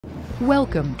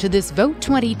Welcome to this Vote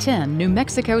 2010 New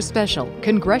Mexico Special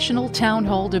Congressional Town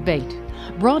Hall Debate,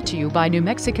 brought to you by New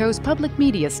Mexico's public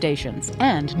media stations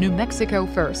and New Mexico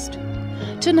First.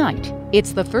 Tonight,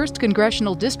 it's the first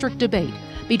congressional district debate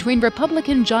between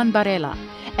Republican John Barela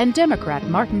and Democrat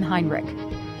Martin Heinrich.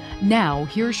 Now,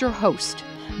 here's your host,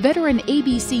 veteran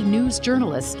ABC News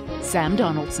journalist Sam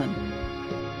Donaldson.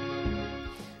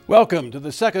 Welcome to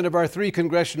the second of our three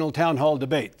congressional town hall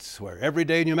debates, where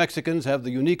everyday New Mexicans have the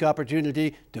unique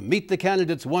opportunity to meet the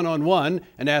candidates one-on-one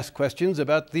and ask questions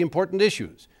about the important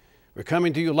issues. We're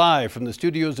coming to you live from the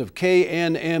studios of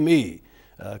KNME,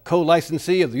 a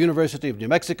co-licensee of the University of New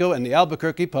Mexico and the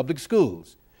Albuquerque Public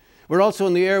Schools. We're also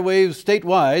on the airwaves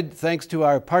statewide thanks to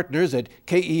our partners at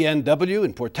KENW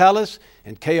in Portales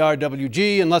and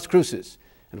KRWG in Las Cruces.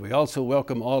 And we also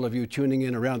welcome all of you tuning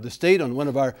in around the state on one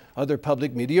of our other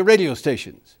public media radio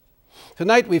stations.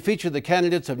 Tonight we feature the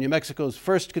candidates of New Mexico's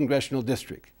 1st Congressional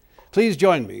District. Please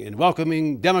join me in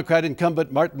welcoming Democrat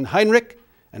incumbent Martin Heinrich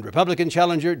and Republican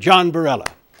challenger John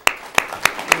Barela.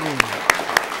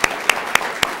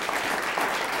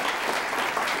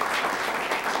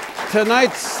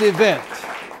 Tonight's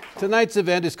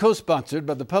event is co-sponsored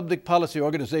by the public policy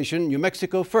organization New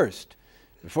Mexico First.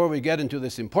 Before we get into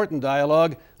this important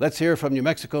dialogue, let's hear from New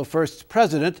Mexico First's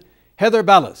president, Heather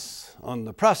Ballas, on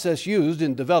the process used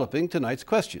in developing tonight's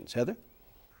questions. Heather?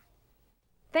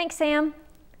 Thanks, Sam.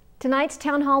 Tonight's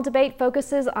town hall debate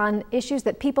focuses on issues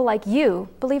that people like you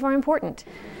believe are important.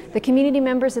 The community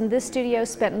members in this studio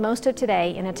spent most of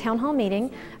today in a town hall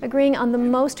meeting agreeing on the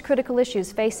most critical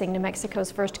issues facing New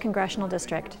Mexico's 1st Congressional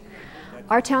District.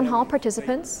 Our town hall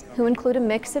participants, who include a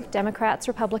mix of Democrats,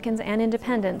 Republicans, and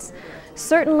independents,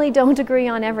 certainly don't agree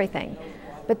on everything,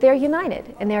 but they're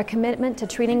united in their commitment to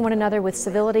treating one another with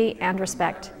civility and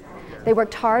respect. They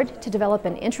worked hard to develop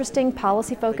an interesting,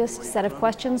 policy-focused set of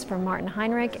questions for Martin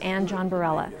Heinrich and John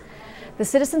Barela. The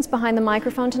citizens behind the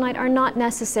microphone tonight are not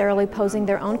necessarily posing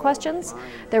their own questions.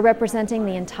 They're representing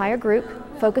the entire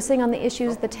group, focusing on the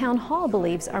issues the town hall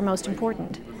believes are most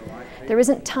important. There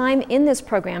isn't time in this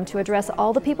program to address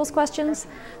all the people's questions,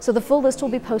 so the full list will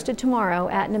be posted tomorrow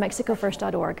at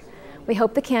newmexicofirst.org. We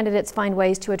hope the candidates find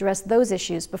ways to address those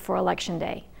issues before Election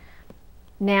Day.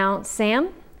 Now, Sam,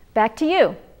 back to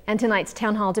you and tonight's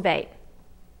town hall debate.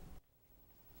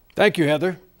 Thank you,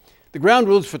 Heather. The ground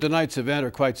rules for tonight's event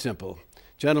are quite simple.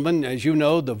 Gentlemen, as you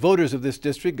know, the voters of this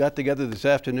district got together this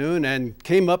afternoon and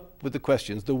came up with the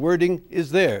questions. The wording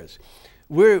is theirs.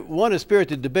 We want a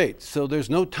spirited debate, so there's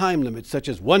no time limit, such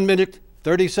as 1 minute,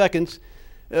 30 seconds.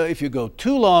 If you go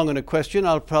too long on a question,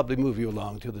 I'll probably move you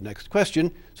along to the next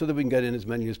question so that we can get in as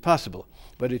many as possible.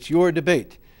 But it's your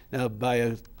debate. Now, by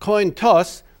a coin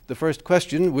toss, the first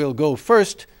question will go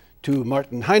first to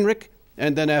Martin Heinrich,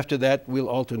 and then after that, we'll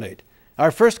alternate.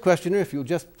 Our first questioner, if you'll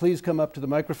just please come up to the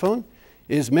microphone,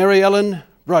 is Mary Ellen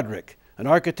Broderick, an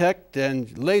architect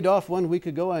and laid off 1 week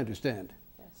ago, I understand.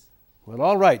 Yes. Well,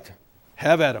 all right.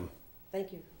 Have at 'em.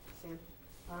 Thank you, Sam.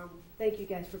 Thank you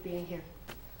guys for being here.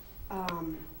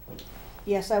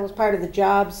 Yes, I was part of the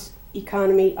Jobs,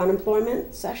 Economy,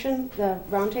 Unemployment session, the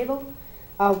roundtable.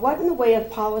 What in the way of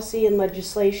policy and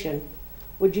legislation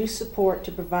would you support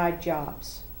to provide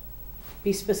jobs?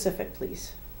 Be specific,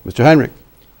 please. Mr. Heinrich.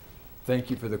 Thank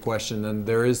you for the question, and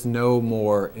there is no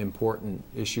more important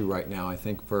issue right now, I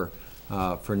think, for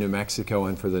New Mexico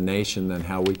and for the nation than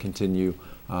how we continue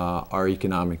our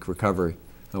economic recovery.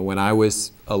 When I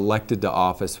was elected to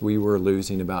office, we were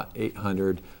losing about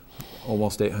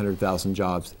almost 800,000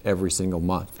 jobs every single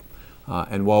month.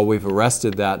 And while we've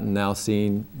arrested that and now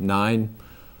seen 9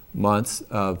 months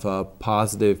of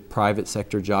positive private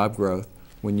sector job growth,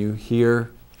 when you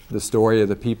hear the story of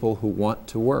the people who want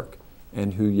to work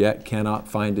and who yet cannot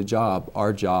find a job,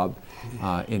 our job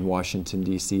in Washington,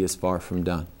 D.C. is far from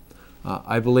done.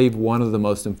 I believe one of the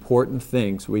most important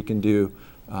things we can do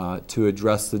to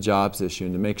address the jobs issue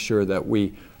and to make sure that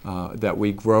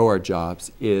we grow our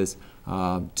jobs is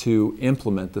to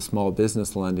implement the small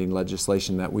business lending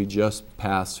legislation that we just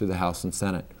passed through the House and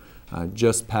Senate.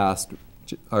 Just passed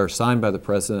or signed by the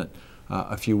President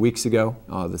a few weeks ago,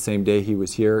 the same day he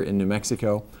was here in New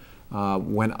Mexico.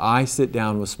 When I sit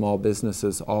down with small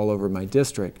businesses all over my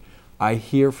district, I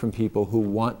hear from people who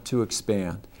want to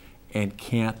expand and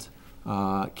can't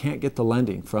get the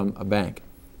lending from a bank.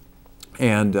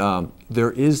 And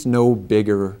there is no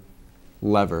bigger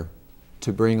lever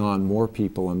to bring on more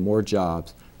people and more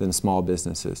jobs than small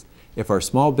businesses. If our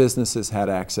small businesses had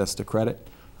access to credit,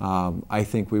 I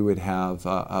think we would have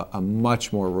a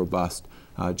much more robust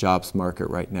jobs market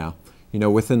right now. You know,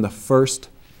 within the first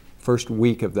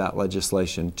week of that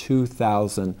legislation,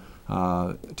 2,000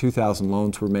 2,000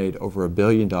 loans were made over $1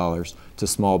 billion to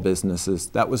small businesses.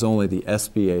 That was only the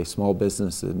SBA, Small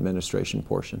Business Administration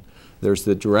portion. There's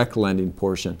the direct lending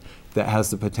portion that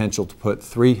has the potential to put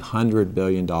 $300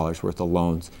 billion worth of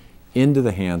loans into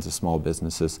the hands of small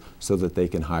businesses so that they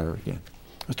can hire again.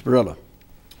 Mr. Barela.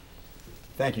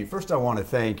 Thank you. First, I want to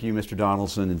thank you, Mr.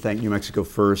 Donaldson, and thank New Mexico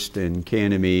First and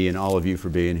KNME and all of you for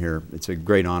being here. It's a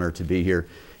great honor to be here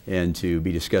and to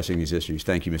be discussing these issues.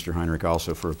 Thank you, Mr. Heinrich,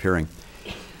 also for appearing.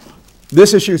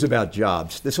 This issue is about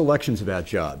jobs. This election is about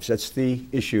jobs. That's the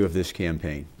issue of this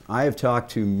campaign. I have talked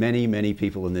to many, many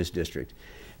people in this district,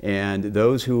 and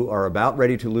those who are about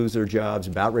ready to lose their jobs,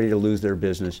 about ready to lose their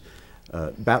business,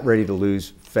 about ready to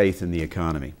lose faith in the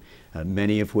economy,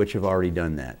 many of which have already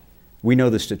done that. We know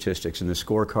the statistics, and the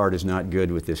scorecard is not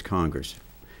good with this Congress.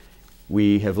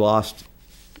 We have lost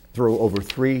over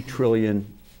 $3 trillion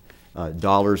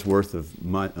worth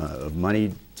of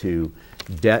money to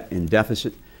debt and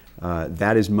deficit.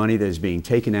 That is money that is being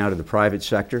taken out of the private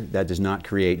sector. That does not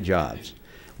create jobs.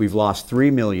 We've lost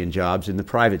 3 million jobs in the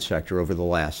private sector over the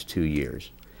last 2 years.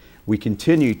 We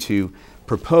continue to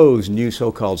propose new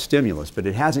so-called stimulus, but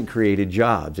it hasn't created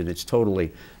jobs, and it's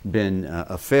totally been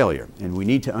a failure. And we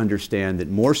need to understand that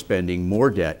more spending, more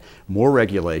debt, more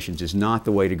regulations is not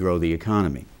the way to grow the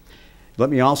economy. Let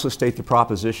me also state the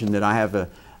proposition that I have a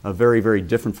very, very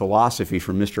different philosophy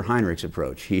from Mr. Heinrich's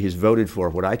approach. He has voted for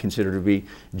what I consider to be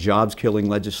jobs-killing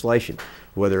legislation,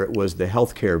 whether it was the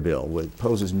health care bill, which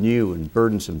poses new and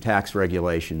burdensome tax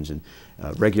regulations and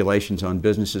regulations on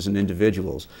businesses and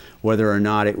individuals, whether or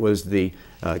not it was the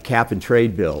cap and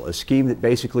trade bill, a scheme that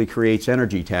basically creates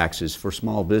energy taxes for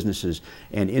small businesses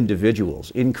and individuals,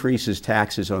 increases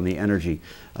taxes on the energy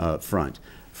front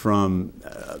from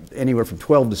anywhere from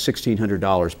 $1,200 to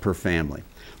 $1,600 per family.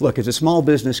 Look, as a small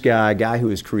business guy, a guy who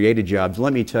has created jobs,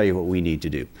 let me tell you what we need to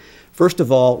do. First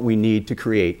of all, we need to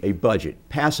create a budget,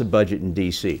 pass a budget in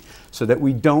D.C., so that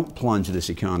we don't plunge this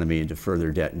economy into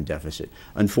further debt and deficit.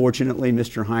 Unfortunately,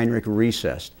 Mr. Heinrich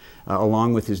recessed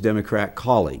along with his Democrat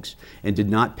colleagues and did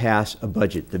not pass a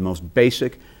budget, the most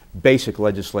basic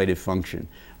legislative function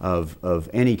of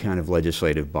any kind of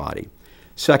legislative body.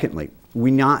 Secondly,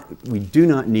 we do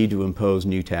not need to impose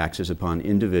new taxes upon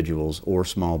individuals or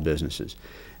small businesses.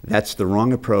 That's the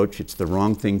wrong approach. It's the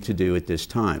wrong thing to do at this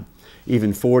time.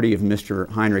 Even 40 of Mr.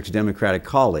 Heinrich's Democratic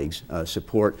colleagues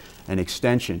support an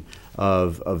extension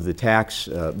of the tax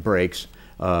breaks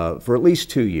for at least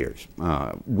 2 years.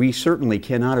 We certainly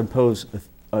cannot impose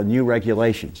new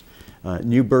regulations,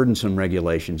 new burdensome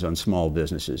regulations on small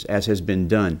businesses, as has been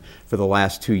done for the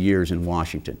last 2 years in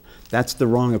Washington. That's the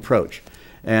wrong approach.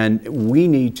 And we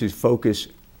need to focus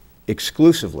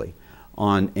exclusively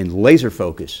on, and laser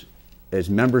focus as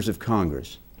members of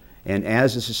Congress and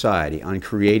as a society, on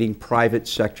creating private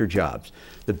sector jobs.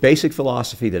 The basic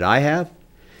philosophy that I have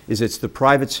is it's the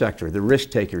private sector, the risk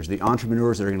takers, the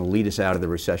entrepreneurs that are going to lead us out of the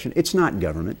recession. It's not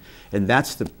government, and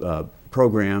that's the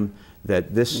program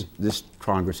that this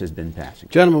Congress has been passing.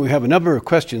 Gentlemen, we have a number of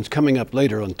questions coming up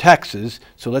later on taxes,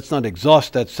 so let's not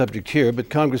exhaust that subject here. But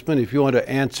Congressman, if you want to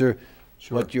answer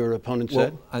what your opponent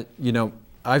said. You know,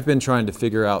 I've been trying to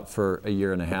figure out for a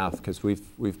year and a half, because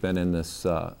we've been in this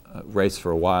race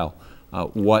for a while,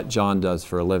 what John does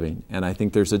for a living. And I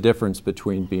think there's a difference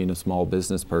between being a small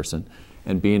business person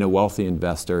and being a wealthy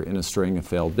investor in a string of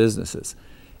failed businesses.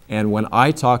 And when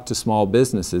I talk to small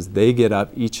businesses, they get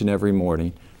up each and every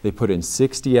morning, they put in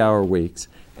 60-hour weeks,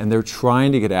 and they're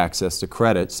trying to get access to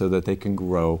credit so that they can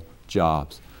grow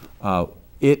jobs.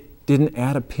 It didn't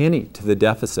add a penny to the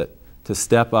deficit to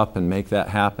step up and make that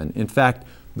happen. In fact,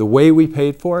 the way we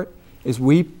paid for it is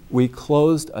we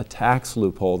closed a tax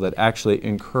loophole that actually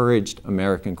encouraged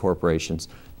American corporations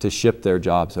to ship their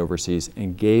jobs overseas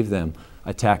and gave them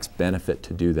a tax benefit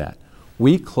to do that.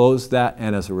 We closed that,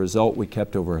 and as a result, we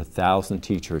kept over 1,000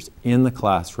 teachers in the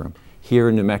classroom here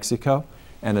in New Mexico.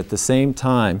 And at the same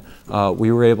time,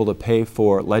 we were able to pay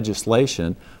for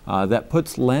legislation that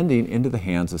puts lending into the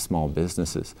hands of small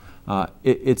businesses.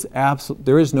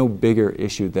 There is no bigger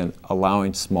issue than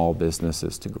allowing small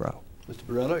businesses to grow. Mr.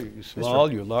 Barela, you're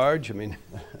small, you're large. I mean,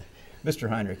 Mr.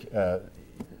 Heinrich,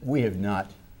 we have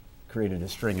not created a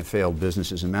string of failed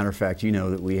businesses. As a matter of fact, you know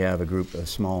that we have a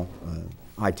small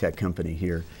high-tech company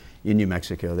here in New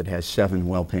Mexico that has 7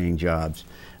 well-paying jobs.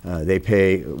 They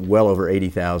pay well over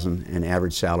 $80,000 an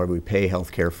average salary. We pay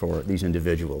health care for these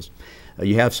individuals.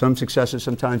 You have some successes,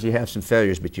 sometimes you have some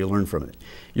failures, but you learn from it.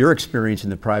 Your experience in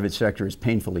the private sector is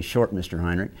painfully short, Mr.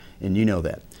 Heinrich, and you know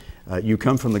that. You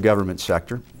come from the government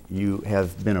sector. You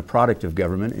have been a product of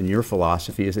government, and your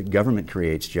philosophy is that government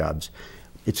creates jobs.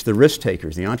 It's the risk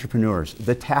takers, the entrepreneurs,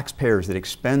 the taxpayers that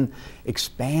expand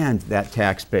that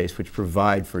tax base, which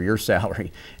provide for your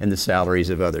salary and the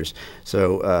salaries of others.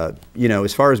 So, you know,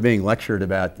 as far as being lectured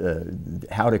about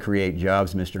how to create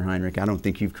jobs, Mr. Heinrich, I don't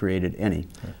think you've created any.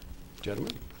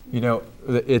 Gentlemen? You know,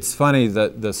 it's funny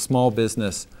that the small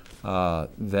business, the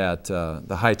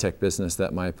high-tech business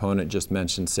that my opponent just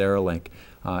mentioned, CereLink,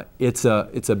 it's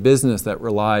a business that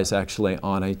relies actually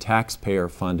on a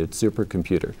taxpayer-funded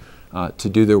supercomputer to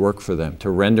do their work for them, to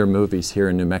render movies here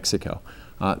in New Mexico.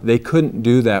 They couldn't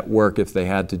do that work if they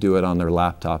had to do it on their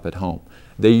laptop at home.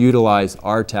 They utilize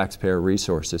our taxpayer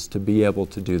resources to be able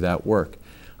to do that work.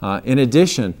 In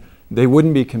addition, they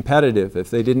wouldn't be competitive if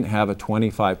they didn't have a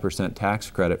 25% tax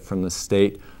credit from the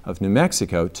state of New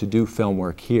Mexico to do film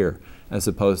work here as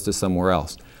opposed to somewhere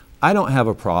else. I don't have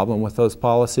a problem with those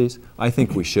policies. I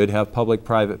think we should have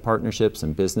public-private partnerships,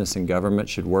 and business and government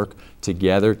should work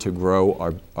together to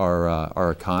grow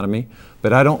our economy.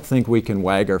 But I don't think we can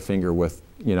wag our finger with,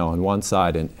 you know, on one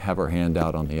side and have our hand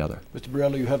out on the other. Mr.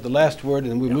 Barela, you have the last word,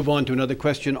 and we move on to another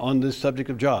question on this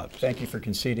subject of jobs. Thank you for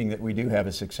conceding that we do have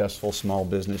a successful small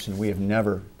business, and we have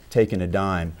never taken a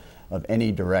dime of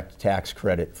any direct tax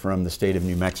credit from the state of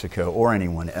New Mexico or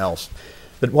anyone else.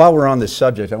 But while we're on this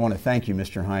subject, I want to thank you,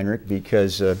 Mr. Heinrich,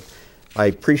 because I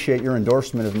appreciate your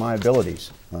endorsement of my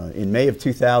abilities. In May of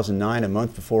 2009, a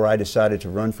month before I decided to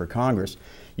run for Congress,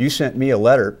 you sent me a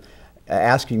letter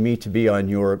asking me to be on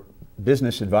your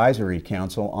Business Advisory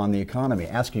Council on the economy,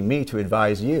 asking me to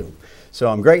advise you. So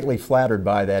I'm greatly flattered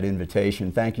by that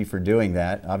invitation. Thank you for doing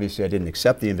that. Obviously, I didn't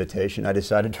accept the invitation. I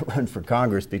decided to run for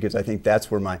Congress because I think that's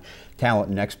where my talent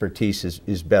and expertise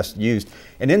is best used.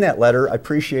 And in that letter, I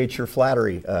appreciate your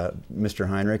flattery, Mr.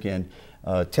 Heinrich, and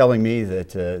telling me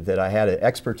that I had an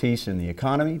expertise in the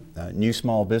economy, new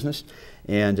small business.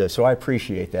 And so I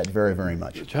appreciate that very, very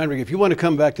much. Mr. Heinrich, if you want to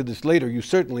come back to this later, you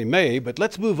certainly may, but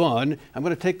let's move on. I'm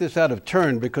going to take this out of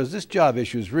turn because this job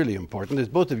issue is really important, as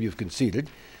both of you have conceded.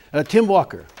 Tim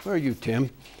Walker, where are you, Tim?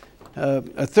 A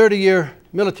 30-year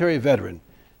military veteran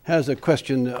has a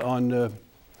question on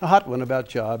a hot one about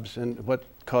jobs and what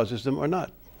causes them or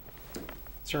not.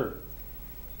 Sir,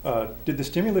 did the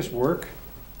stimulus work?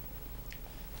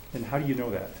 And how do you know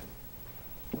that?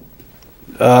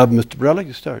 Mr. Barela,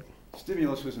 you start.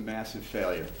 Stimulus was a massive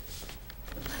failure.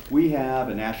 We have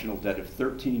a national debt of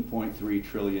 $13.3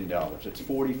 trillion. That's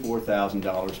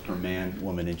 $44,000 per man,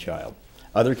 woman, and child.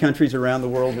 Other countries around the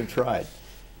world have tried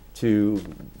to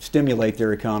stimulate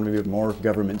their economy with more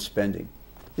government spending.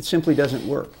 It simply doesn't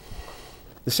work.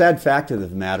 The sad fact of the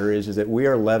matter is that we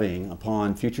are levying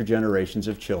upon future generations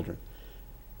of children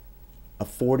a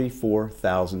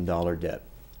 $44,000 debt.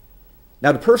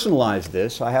 Now, to personalize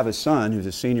this, I have a son who's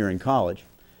a senior in college,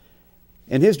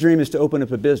 and his dream is to open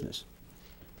up a business.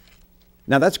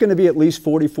 Now, that's going to be at least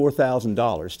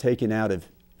 $44,000 taken out of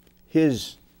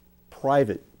his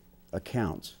private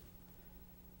accounts,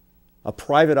 a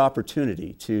private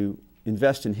opportunity to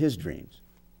invest in his dreams,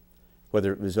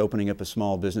 whether it was opening up a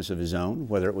small business of his own,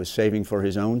 whether it was saving for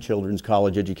his own children's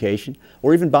college education,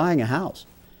 or even buying a house.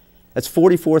 That's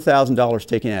 $44,000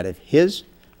 taken out of his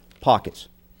pockets.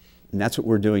 And that's what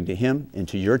we're doing to him and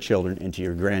to your children and to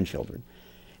your grandchildren.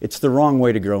 It's the wrong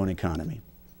way to grow an economy.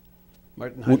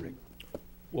 Martin Heinrich.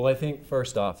 Well, I think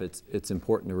first off, it's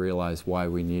important to realize why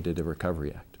we needed a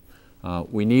Recovery Act.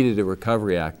 We needed a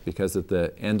Recovery Act because at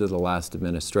the end of the last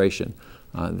administration,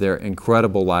 their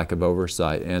incredible lack of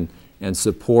oversight and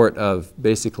support of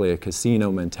basically a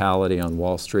casino mentality on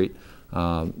Wall Street,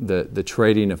 the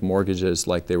trading of mortgages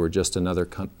like they were just another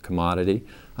commodity,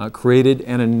 created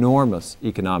an enormous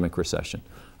economic recession,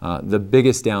 the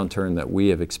biggest downturn that we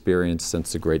have experienced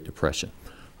since the Great Depression.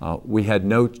 We had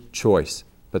no choice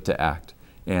but to act.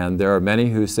 And there are many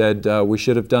who said we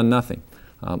should have done nothing.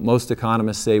 Most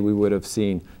economists say we would have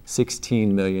seen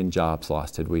 16 million jobs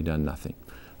lost had we done nothing.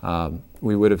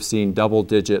 We would have seen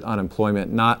double-digit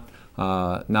unemployment, not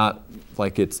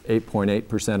like it's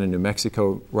 8.8% in New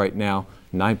Mexico right now,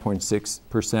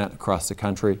 9.6% across the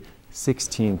country.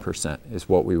 16% is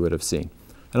what we would have seen.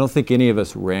 I don't think any of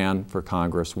us ran for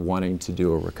Congress wanting to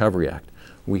do a Recovery Act.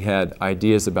 We had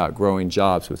ideas about growing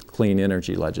jobs with clean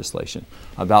energy legislation,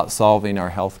 about solving our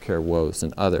health care woes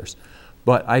and others.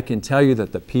 But I can tell you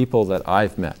that the people that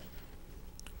I've met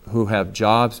who have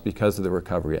jobs because of the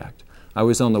Recovery Act. I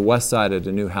was on the west side of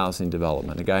a new housing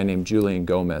development. A guy named Julian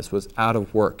Gomez was out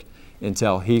of work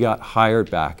until he got hired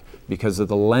back because of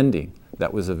the lending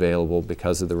that was available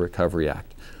because of the Recovery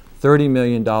Act. $30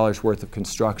 million worth of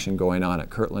construction going on at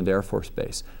Kirtland Air Force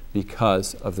Base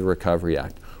because of the Recovery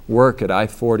Act. Work at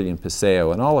I-40 in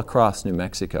Paseo and all across New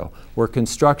Mexico, where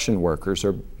construction workers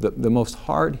are the most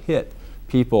hard-hit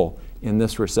people in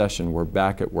this recession were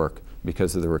back at work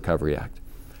because of the Recovery Act.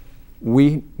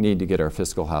 We need to get our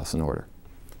fiscal house in order.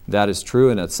 That is true,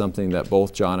 and it's something that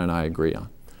both John and I agree on.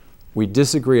 We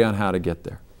disagree on how to get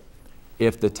there.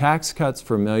 If the tax cuts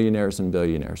for millionaires and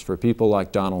billionaires, for people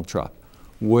like Donald Trump,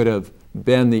 would have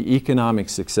been the economic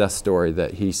success story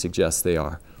that he suggests they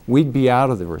are, we'd be out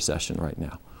of the recession right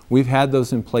now. We've had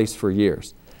those in place for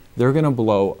years. They're going to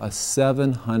blow a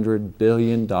 $700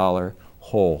 billion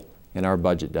hole in our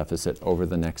budget deficit over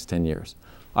the next 10 years.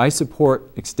 I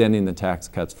support extending the tax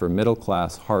cuts for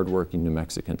middle-class, hard-working New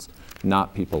Mexicans,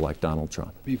 not people like Donald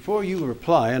Trump. Before you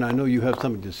reply, and I know you have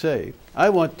something to say, I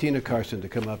want Tina Carson to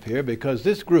come up here because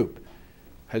this group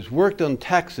has worked on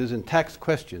taxes and tax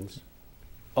questions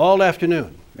all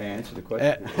afternoon. May I answer the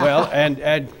question?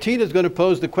 And Tina's going to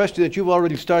pose the question that you've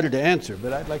already started to answer,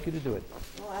 but I'd like you to do it.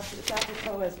 Well, it's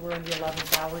apropos as we're in the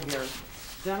 11th hour here.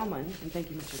 Gentlemen, and thank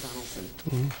you, Mr. Donaldson,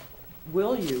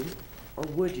 will you or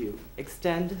would you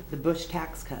extend the Bush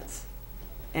tax cuts?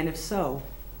 And if so,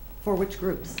 for which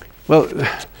groups? Well,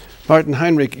 Martin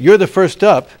Heinrich, you're the first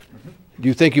up. Do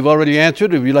you think you've already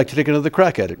answered, or would you like to take another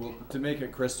crack at it? Well, to make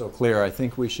it crystal clear, I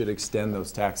think we should extend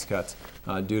those tax cuts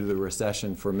due to the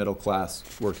recession for middle-class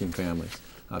working families,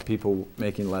 people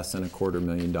making less than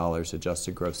 $250,000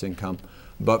 adjusted gross income.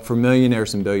 But for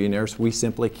millionaires and billionaires, we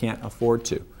simply can't afford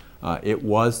to. It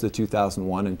was the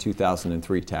 2001 and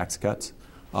 2003 tax cuts,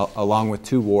 along with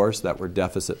 2 wars that were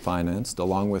deficit financed,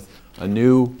 along with a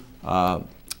new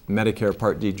Medicare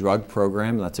Part D drug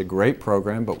program. That's a great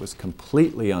program, but was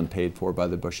completely unpaid for by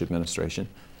the Bush administration,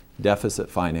 deficit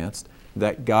financed,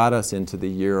 that got us into the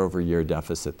year-over-year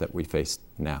deficit that we face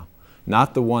now.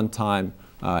 Not the one-time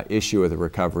issue of the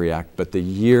Recovery Act, but the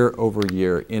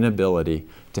year-over-year inability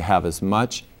to have as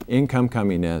much income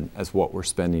coming in as what we're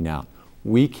spending out.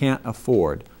 We can't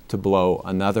afford to blow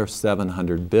another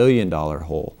 $700 billion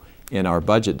hole in our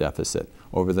budget deficit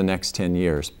over the next 10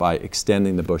 years by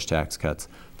extending the Bush tax cuts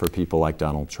for people like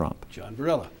Donald Trump. John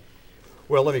Barela.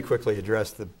 Well, let me quickly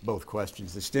address both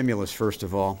questions. The stimulus, first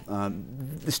of all.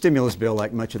 The stimulus bill,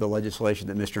 like much of the legislation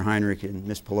that Mr. Heinrich and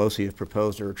Ms. Pelosi have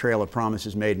proposed, are a trail of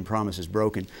promises made and promises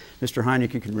broken. Mr.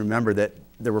 Heinrich, you can remember that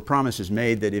there were promises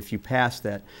made that if you pass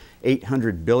that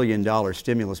 $800 billion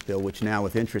stimulus bill, which now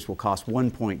with interest will cost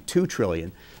 $1.2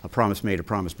 trillion, a promise made, a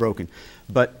promise broken.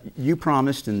 But you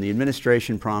promised, and the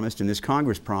administration promised, and this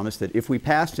Congress promised, that if we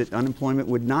passed it, unemployment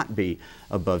would not be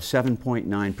above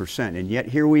 7.9%. And yet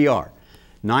here we are.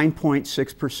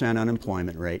 9.6%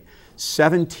 unemployment rate,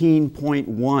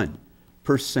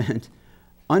 17.1%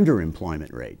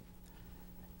 underemployment rate.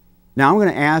 Now I'm going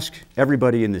to ask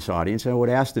everybody in this audience, and I would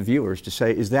ask the viewers to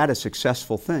say, is that a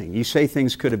successful thing? You say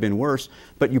things could have been worse,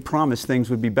 but you promised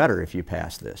things would be better if you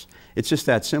passed this. It's just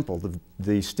that simple.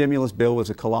 The stimulus bill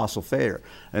was a colossal failure.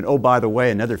 And oh, by the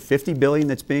way, another $50 billion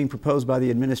that's being proposed by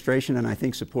the administration, and I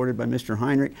think supported by Mr.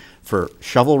 Heinrich, for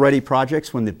shovel-ready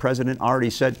projects when the president already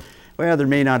said, well, there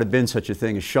may not have been such a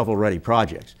thing as shovel-ready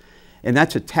projects. And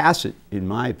that's a tacit, in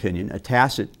my opinion, a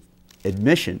tacit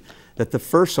admission that the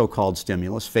first so-called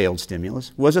stimulus, failed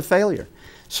stimulus, was a failure.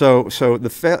 So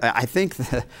I think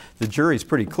the jury's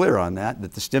pretty clear on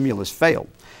that the stimulus failed.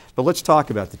 But let's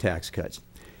talk about the tax cuts.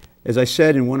 As I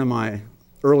said in one of my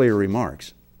earlier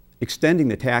remarks, extending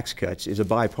the tax cuts is a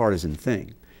bipartisan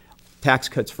thing. Tax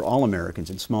cuts for all Americans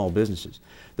and small businesses.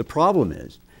 The problem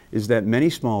is that many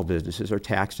small businesses are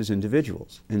taxed as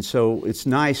individuals. And so it's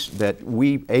nice that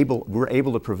we're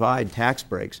able to provide tax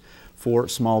breaks for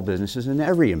small businesses and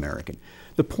every American.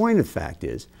 The point of fact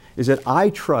is that I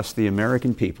trust the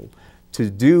American people to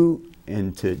do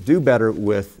better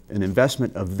with an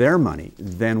investment of their money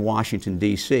than Washington,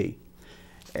 D.C.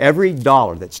 Every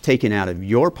dollar that's taken out of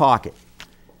your pocket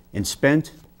and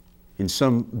spent in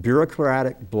some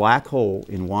bureaucratic black hole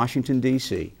in Washington,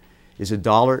 D.C. is a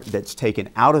dollar that's taken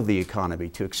out of the economy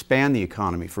to expand the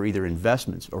economy for either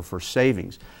investments or for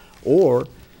savings or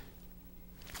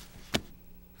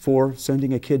for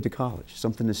sending a kid to college,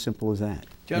 something as simple as that.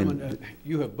 Gentlemen,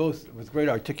 you have both, with great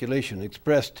articulation,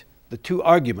 expressed the 2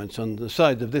 arguments on the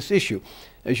sides of this issue.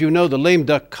 As you know, the lame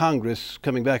duck Congress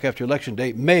coming back after Election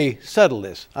Day may settle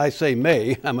this. I say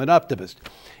may, I'm an optimist.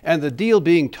 And the deal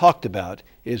being talked about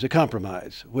is a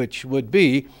compromise, which would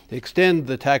be to extend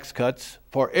the tax cuts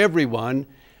for everyone,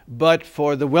 but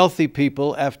for the wealthy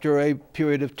people, after a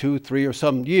period of 2, 3, or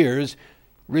some years,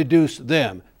 reduce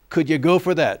them. Could you go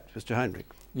for that, Mr. Heinrich?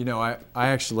 You know, I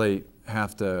actually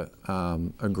have to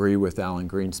agree with Alan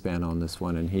Greenspan on this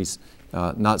one, and he's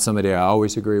not somebody I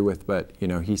always agree with, but you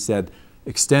know, he said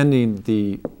extending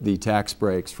the tax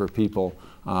breaks for people,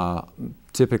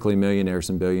 typically millionaires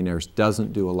and billionaires,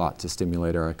 doesn't do a lot to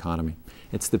stimulate our economy.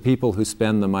 It's the people who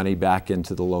spend the money back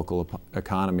into the local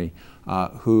economy,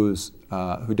 who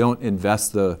don't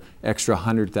invest the extra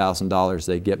 $100,000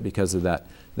 they get because of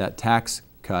that tax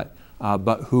cut,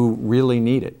 but who really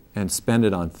need it and spend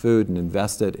it on food and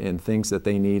invest it in things that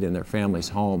they need in their family's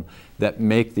home that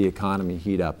make the economy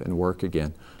heat up and work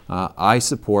again. I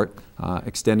support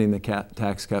extending the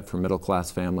tax cut for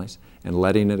middle-class families and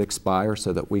letting it expire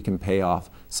so that we can pay off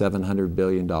 $700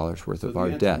 billion worth of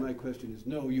our debt. The answer to my question is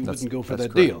no, you wouldn't go for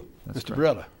that correct. deal. That's Mr.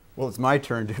 correct. Barela. Well, it's my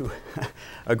turn to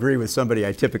agree with somebody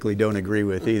I typically don't agree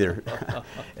with either,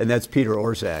 and that's Peter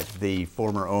Orszag, the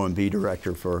former OMB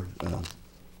director for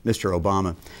Mr.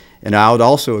 Obama. And I would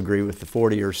also agree with the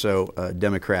 40 or so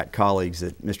Democrat colleagues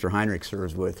that Mr. Heinrich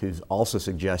serves with, who's also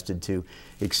suggested to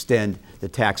extend the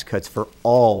tax cuts for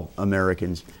all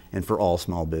Americans and for all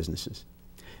small businesses.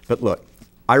 But look,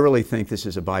 I really think this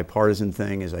is a bipartisan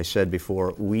thing. As I said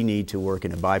before, we need to work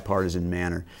in a bipartisan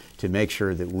manner to make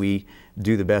sure that we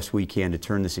do the best we can to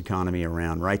turn this economy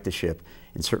around, right the ship,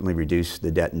 and certainly reduce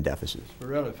the debt and deficits.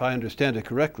 Barela, if I understand it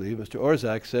correctly, Mr.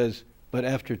 Orszag says, but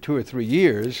after 2 or 3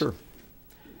 years, Sure.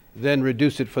 Then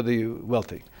reduce it for the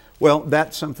wealthy. Well,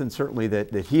 that's something certainly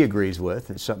that he agrees with.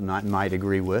 It's something I might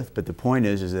agree with. But the point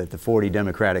is that the 40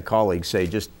 Democratic colleagues say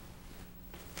just,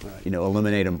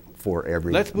 eliminate them for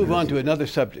every. Let's move on to another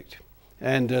subject.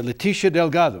 And Leticia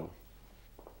Delgado.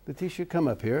 Leticia, come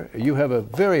up here. You have a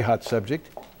very hot subject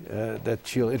that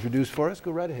she'll introduce for us.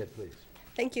 Go right ahead, please.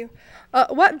 Thank you.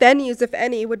 What venues, if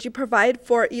any, would you provide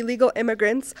for illegal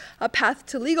immigrants, a path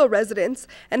to legal residence,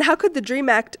 and how could the DREAM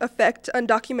Act affect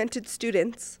undocumented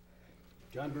students?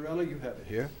 John Barela, you have it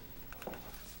here.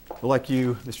 Well, like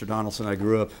you, Mr. Donaldson, I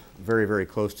grew up very, very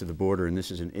close to the border, and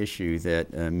this is an issue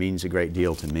that means a great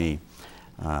deal to me.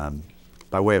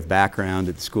 By way of background,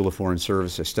 at the School of Foreign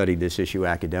Service, I studied this issue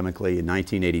academically. In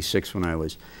 1986, when I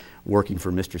was working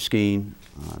for Mr. Skeen,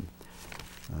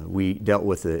 we dealt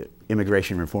with the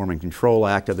Immigration Reform and Control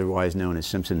Act, otherwise known as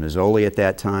Simpson-Mazzoli at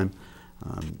that time.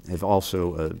 Have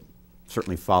also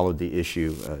certainly followed the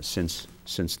issue since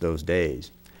those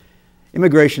days.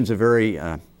 Immigration is a very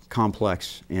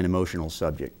complex and emotional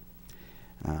subject.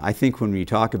 I think when we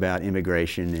talk about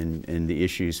immigration and the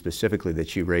issues specifically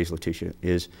that you raised, Leticia,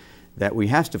 is that we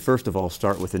have to first of all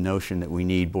start with the notion that we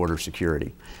need border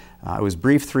security. I was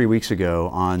briefed 3 weeks ago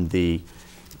on the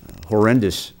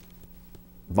horrendous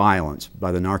violence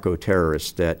by the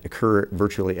narco-terrorists that occur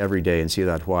virtually every day in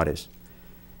Ciudad Juarez.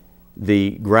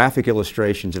 The graphic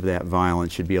illustrations of that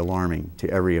violence should be alarming to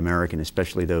every American,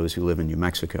 especially those who live in New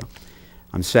Mexico.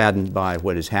 I'm saddened by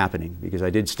what is happening because I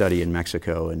did study in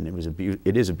Mexico, and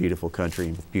it is a beautiful country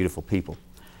and with beautiful people.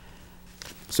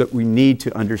 So we need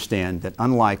to understand that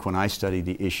unlike when I studied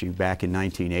the issue back in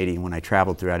 1980 when I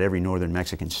traveled throughout every northern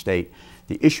Mexican state,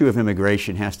 the issue of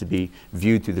immigration has to be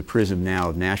viewed through the prism now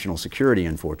of national security,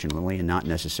 unfortunately, and not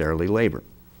necessarily labor.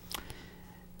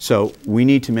 So we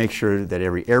need to make sure that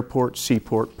every airport,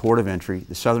 seaport, port of entry,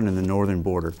 the southern and the northern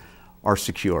border are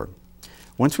secure.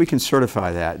 Once we can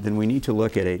certify that, then we need to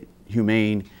look at a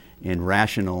humane and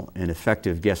rational and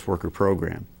effective guest worker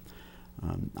program.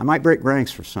 I might break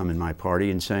ranks for some in my party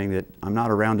in saying that I'm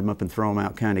not a round them up and throw them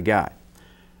out kind of guy.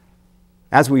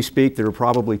 As we speak, there are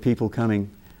probably people coming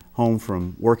home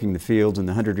from working the fields in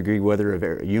the 100-degree weather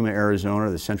of Yuma, Arizona, or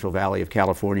the Central Valley of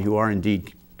California, who are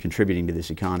indeed contributing to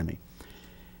this economy.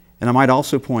 And I might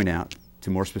also point out, to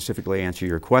more specifically answer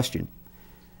your question,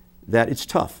 that it's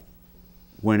tough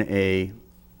when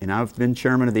and I've been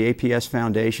chairman of the APS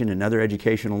Foundation and other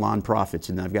educational nonprofits,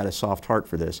 and I've got a soft heart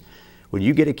for this. When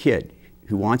you get a kid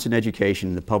who wants an education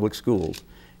in the public schools,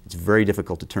 it's very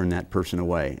difficult to turn that person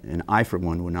away. And I, for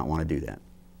one, would not want to do that.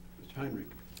 Mr. Heinrich.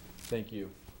 Thank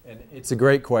you. And it's a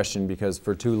great question because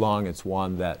for too long it's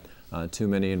one that too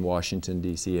many in Washington,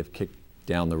 D.C. have kicked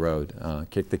down the road,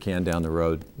 kicked the can down the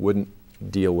road, wouldn't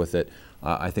deal with it.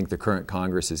 I think the current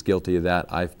Congress is guilty of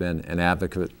that. I've been an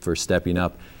advocate for stepping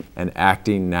up and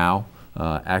acting now,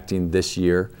 acting this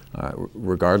year,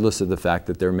 regardless of the fact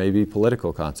that there may be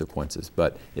political consequences.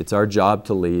 But it's our job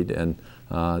to lead, and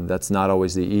that's not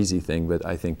always the easy thing, but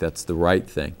I think that's the right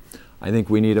thing. I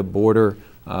think we need a border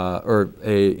or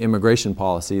a immigration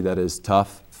policy that is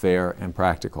tough, fair, and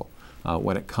practical.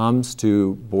 When it comes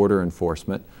to border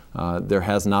enforcement, there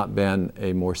has not been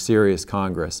a more serious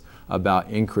Congress about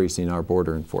increasing our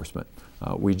border enforcement.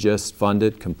 We just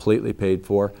funded, completely paid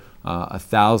for,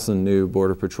 1,000 new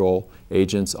Border Patrol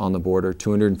agents on the border,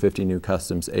 250 new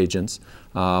Customs agents.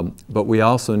 But we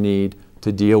also need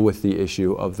to deal with the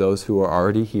issue of those who are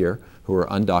already here, who are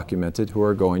undocumented, who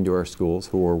are going to our schools,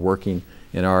 who are working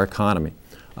in our economy.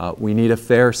 We need a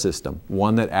fair system,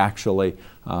 one that actually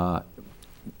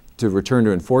to return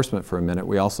to enforcement for a minute,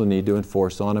 we also need to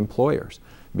enforce on employers,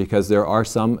 because there are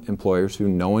some employers who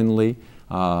knowingly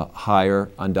hire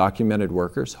undocumented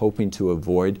workers, hoping to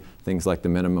avoid things like the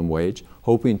minimum wage,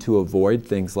 hoping to avoid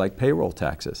things like payroll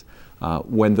taxes.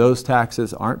 When those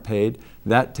taxes aren't paid,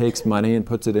 that takes money and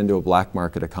puts it into a black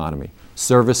market economy.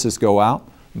 Services go out,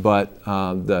 but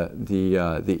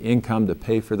the income to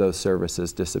pay for those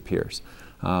services disappears.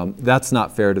 That's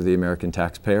not fair to the American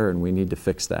taxpayer, and we need to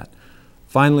fix that.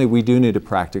 Finally, we do need a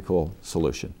practical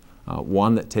solution,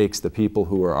 one that takes the people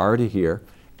who are already here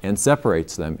and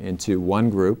separates them into one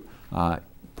group,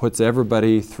 puts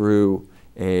everybody through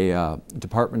a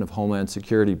Department of Homeland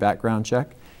Security background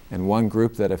check, and one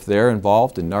group that if they're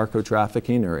involved in narco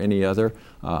trafficking or any other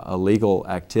illegal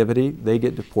activity, they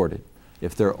get deported.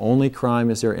 If their only crime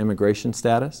is their immigration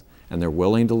status, and they're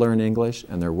willing to learn English,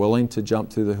 and they're willing to jump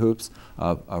through the hoops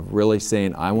of really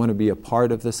saying, I want to be a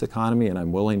part of this economy, and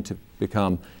I'm willing to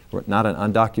become not an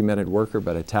undocumented worker,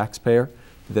 but a taxpayer,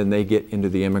 then they get into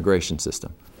the immigration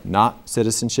system. Not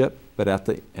citizenship, but at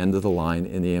the end of the line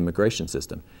in the immigration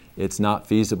system. It's not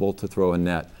feasible to throw a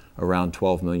net around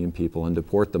 12 million people and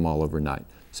deport them all overnight.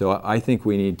 So I think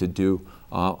we need to do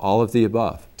all of the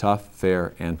above, tough,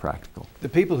 fair, and practical. The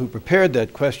people who prepared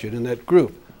that question in that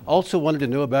group also wanted to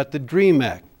know about the DREAM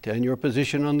Act and your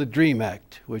position on the DREAM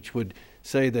Act, which would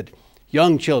say that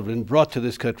young children brought to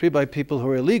this country by people who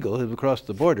are illegal, who have crossed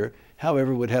the border,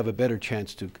 however, would have a better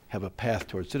chance to have a path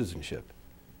towards citizenship.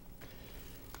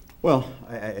 Well,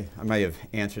 I may have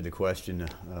answered the question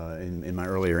in my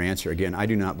earlier answer. Again, I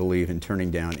do not believe in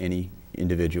turning down any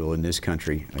individual in this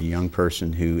country, a young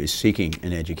person who is seeking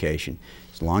an education,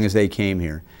 as long as they came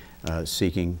here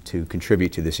seeking to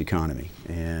contribute to this economy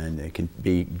and they can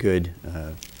be good,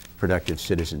 productive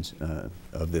citizens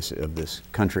of this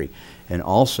country. And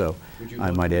also,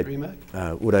 I might add,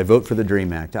 would I vote for the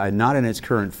DREAM Act? Not in its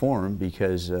current form,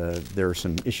 because there are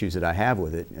some issues that I have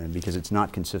with it, and because it's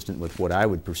not consistent with what I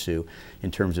would pursue in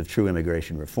terms of true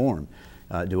immigration reform.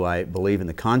 Do I believe in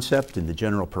the concept and the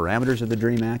general parameters of the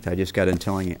DREAM Act? I just got in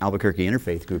telling Albuquerque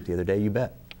Interfaith Group the other day, you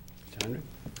bet. Heinrich?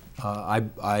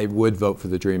 I would vote for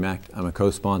the DREAM Act. I'm a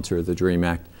co-sponsor of the DREAM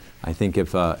Act. I think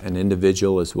if an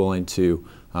individual is willing to,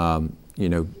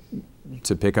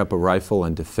 to pick up a rifle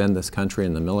and defend this country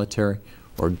in the military,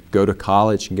 or go to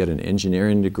college and get an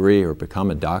engineering degree, or become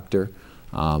a doctor,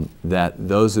 that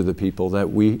those are the people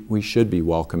that we should be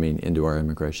welcoming into our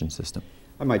immigration system.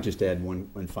 I might just add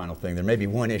one final thing. There may be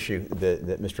one issue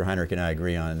that Mr. Heinrich and I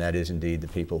agree on, and that is indeed the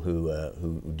people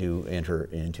who do enter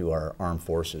into our armed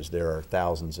forces. There are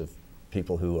thousands of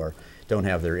people who don't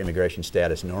have their immigration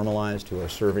status normalized, who are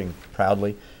serving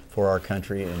proudly for our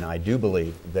country, and I do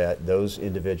believe that those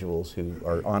individuals who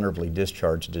are honorably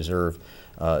discharged deserve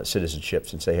citizenship,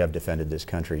 since they have defended this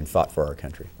country and fought for our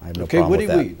country. I have no problem with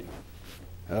that. Woody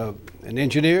Weed, an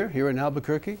engineer here in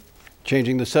Albuquerque,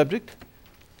 changing the subject.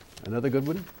 Another good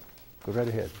one? Go right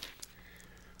ahead.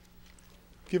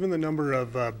 Given the number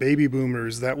of baby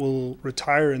boomers that will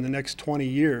retire in the next 20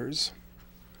 years,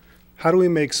 how do we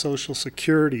make Social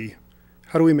Security,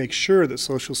 how do we make sure that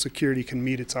Social Security can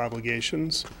meet its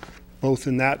obligations, both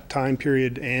in that time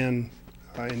period and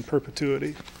in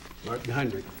perpetuity? Martin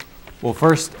Heinrich. Well,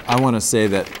 first, I want to say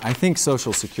that I think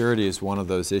Social Security is one of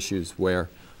those issues where,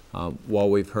 while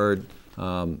we've heard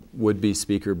would-be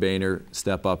Speaker Boehner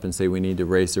step up and say we need to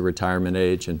raise the retirement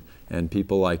age, and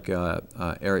people like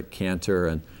Eric Cantor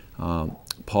and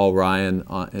Paul Ryan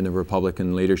in the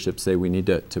Republican leadership say we need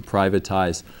to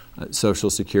privatize Social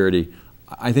Security,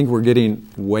 I think we're getting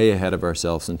way ahead of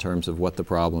ourselves in terms of what the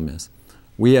problem is.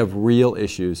 We have real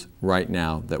issues right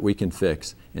now that we can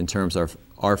fix in terms of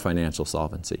our financial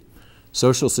solvency.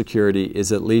 Social Security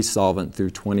is at least solvent through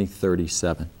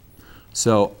 2037.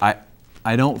 So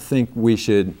I don't think we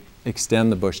should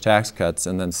extend the Bush tax cuts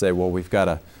and then say, well, we've got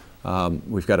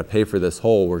to pay for this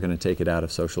hole, we're going to take it out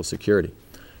of Social Security.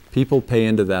 People pay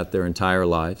into that their entire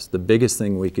lives. The biggest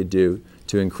thing we could do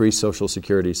to increase Social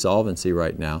Security solvency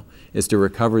right now is to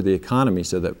recover the economy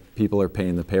so that people are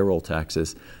paying the payroll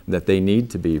taxes that they need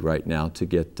to be right now to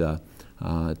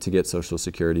get Social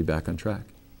Security back on track.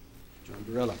 John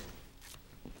Barela.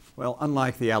 Well,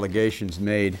 unlike the allegations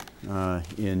made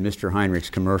in Mr. Heinrich's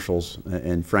commercials,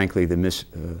 and frankly,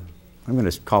 I'm going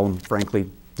to call them, frankly,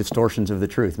 distortions of the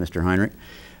truth, Mr. Heinrich,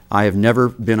 I have never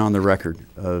been on the record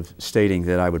of stating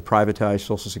that I would privatize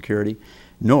Social Security,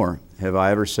 nor have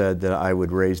I ever said that I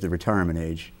would raise the retirement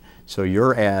age. So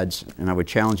your ads, and I would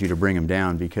challenge you to bring them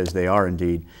down because they are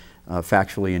indeed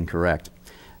factually incorrect.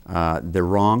 They're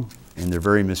wrong, and they're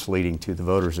very misleading to the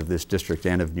voters of this district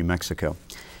and of New Mexico.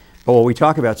 But when we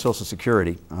talk about Social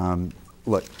Security,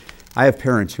 look, I have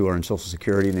parents who are in Social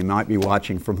Security, and they might be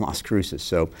watching from Las Cruces,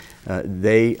 so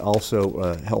they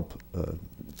also help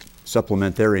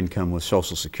supplement their income with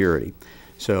Social Security.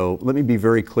 So let me be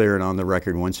very clear and on the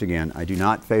record once again, I do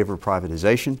not favor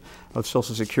privatization of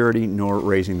Social Security nor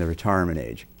raising the retirement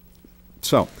age.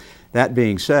 So that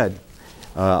being said,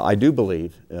 I do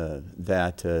believe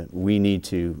that we need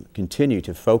to continue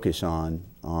to focus on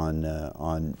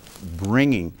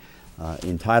bringing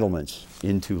entitlements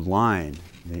into line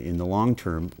in the long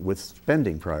term with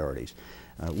spending priorities.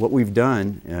 What we've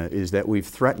done is that we've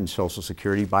threatened Social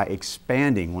Security by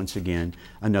expanding once again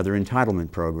another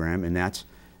entitlement program, and that's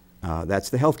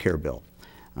the health care bill.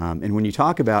 And when you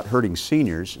talk about hurting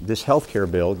seniors, this health care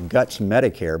bill guts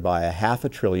Medicare by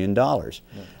 $500 billion.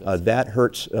 That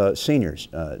hurts seniors,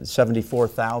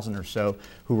 74,000 or so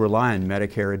who rely on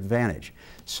Medicare Advantage.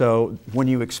 So when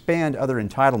you expand other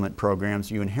entitlement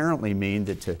programs, you inherently mean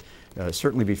that to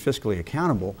certainly be fiscally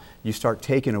accountable, you start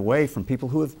taking away from people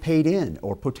who have paid in,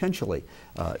 or potentially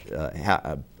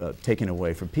taken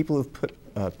away from people who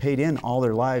have paid in all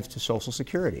their lives to Social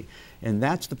Security. And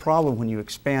that's the problem when you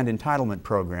expand entitlement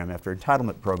program after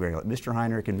entitlement program like Mr.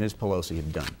 Heinrich and Ms. Pelosi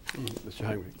have done. Mr.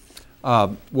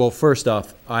 Heinrich. Well, first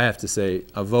off, I have to say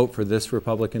a vote for this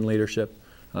Republican leadership,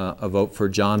 a vote for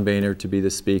John Boehner to be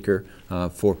the Speaker,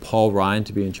 for Paul Ryan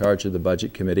to be in charge of the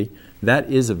Budget Committee.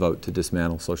 That is a vote to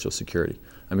dismantle Social Security.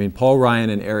 I mean, Paul Ryan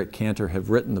and Eric Cantor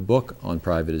have written the book on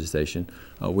privatization.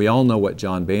 We all know what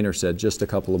John Boehner said just a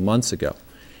couple of months ago.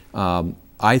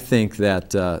 I think that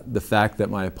the fact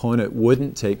that my opponent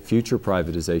wouldn't take future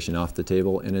privatization off the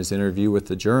table in his interview with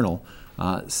the Journal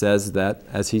says that,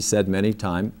 as he said many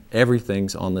times,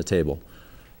 everything's on the table.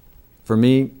 For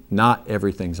me, not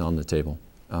everything's on the table.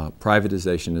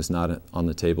 Privatization is not on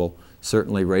the table.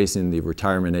 Certainly raising the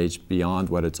retirement age beyond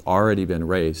what it's already been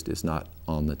raised is not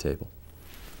on the table.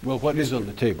 Well, what is on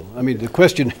the table? I mean, the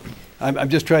question, I'm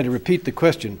just trying to repeat the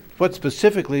question. What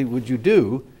specifically would you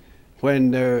do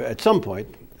when at some point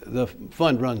the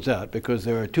fund runs out because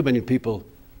there are too many people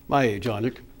my age on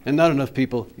it and not enough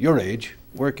people your age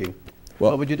working?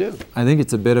 Well, what would you do? I think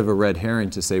it's a bit of a red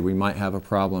herring to say we might have a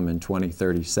problem in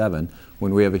 2037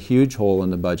 when we have a huge hole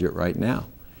in the budget right now.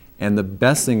 And the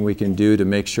best thing we can do to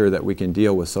make sure that we can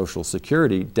deal with Social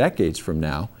Security decades from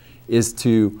now is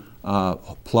to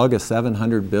plug a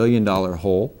 $700 billion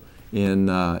hole in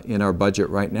our budget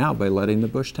right now by letting the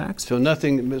Bush tax. So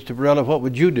nothing, Mr. Barela, what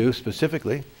would you do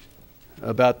specifically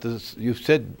about this? You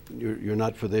said you're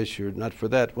not for this, you're not for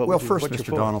that. Well, first,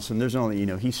 Mr. Donaldson, there's only, you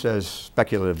know, he says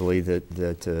speculatively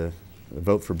that a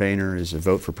vote for Boehner is a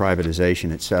vote for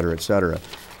privatization, et cetera, et cetera.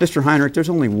 Mr. Heinrich, there's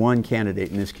only one candidate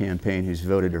in this campaign who's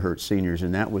voted to hurt seniors,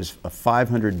 and that was a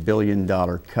 $500 billion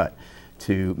cut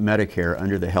to Medicare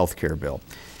under the health care bill.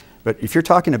 But if you're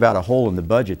talking about a hole in the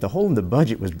budget, the hole in the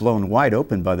budget was blown wide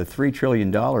open by the $3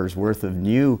 trillion worth of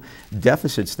new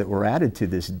deficits that were added to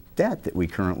this debt that we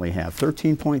currently have,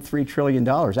 $13.3 trillion.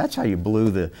 That's how you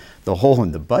blew the hole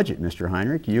in the budget, Mr.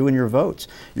 Heinrich, you and your votes.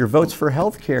 Your votes for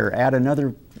health care add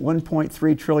another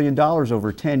 $1.3 trillion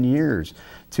over 10 years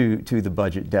to the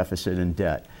budget deficit and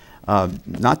debt.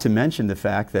 Not to mention the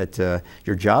fact that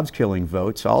your jobs-killing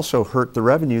votes also hurt the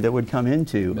revenue that would come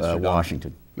into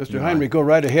Washington. Mr. Heinrich, go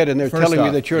right ahead, and they're telling me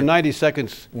that you're 90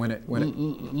 seconds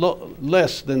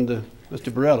less than Mr.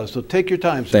 Barela, so take your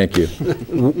time, sir. Thank you.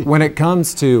 When it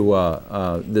comes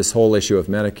to this whole issue of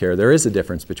Medicare, there is a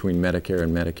difference between Medicare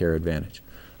and Medicare Advantage.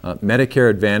 Medicare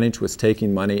Advantage was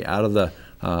taking money out of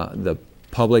the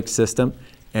public system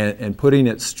and putting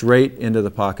it straight into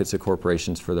the pockets of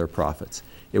corporations for their profits.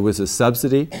 It was a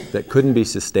subsidy that couldn't be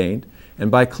sustained. And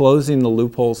by closing the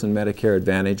loopholes in Medicare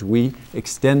Advantage, we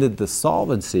extended the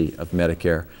solvency of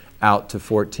Medicare out to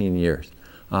 14 years.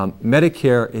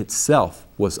 Medicare itself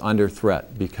was under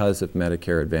threat because of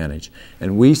Medicare Advantage.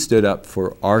 And we stood up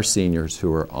for our seniors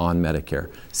who are on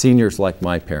Medicare, seniors like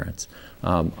my parents.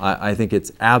 I think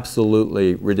it's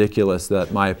absolutely ridiculous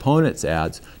that my opponent's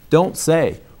ads don't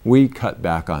say we cut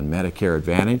back on Medicare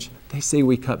Advantage. They say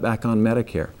we cut back on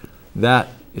Medicare. That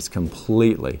is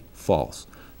completely false.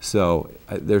 So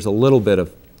there's a little bit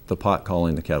of the pot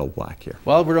calling the kettle black here.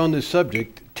 While we're on this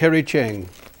subject, Terry Chang,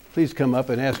 please come up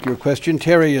and ask your question.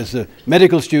 Terry is a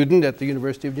medical student at the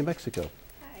University of New Mexico.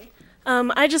 Hi.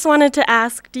 I just wanted to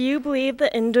ask, do you believe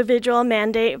the individual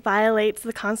mandate violates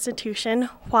the Constitution?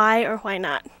 Why or why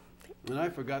not? And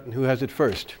I've forgotten who has it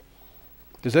first.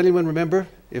 Does anyone remember?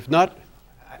 If not,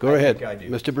 go ahead. Think I do.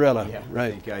 Mr. Barela. Yeah, right.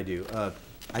 I think I do.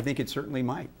 I think it certainly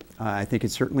might. I think it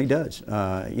certainly does.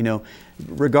 You know,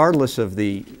 regardless of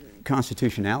the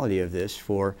constitutionality of this,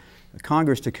 for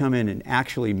Congress to come in and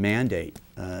actually mandate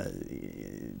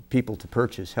people to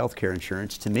purchase health care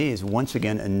insurance, to me, is once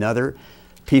again another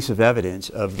piece of evidence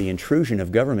of the intrusion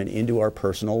of government into our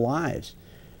personal lives.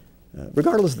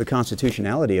 Regardless of the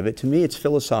constitutionality of it, to me, it's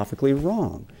philosophically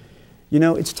wrong. You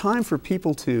know, it's time for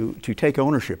people to take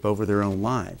ownership over their own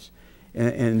lives.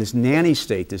 And this nanny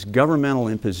state, this governmental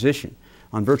imposition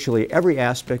on virtually every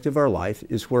aspect of our life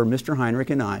is where Mr. Heinrich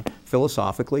and I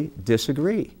philosophically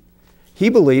disagree. He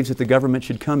believes that the government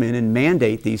should come in and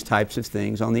mandate these types of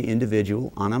things on the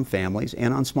individual, on families,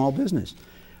 and on small business.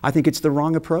 I think it's the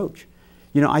wrong approach.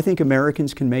 You know, I think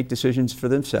Americans can make decisions for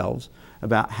themselves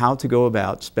about how to go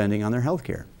about spending on their health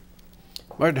care.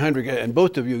 Martin Heinrich, and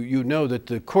both of you, you know that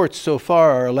the courts so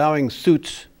far are allowing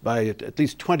suits by at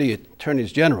least 20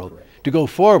 attorneys general to go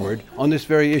forward on this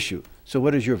very issue. So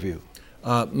what is your view?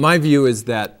 My view is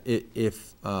that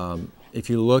if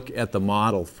you look at the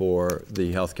model for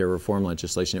the health care reform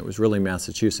legislation, it was really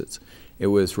Massachusetts. It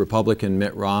was Republican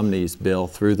Mitt Romney's bill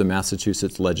through the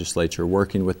Massachusetts legislature,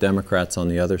 working with Democrats on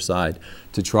the other side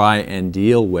to try and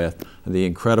deal with the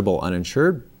incredible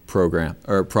uninsured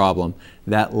problem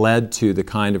that led to the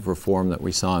kind of reform that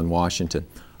we saw in Washington.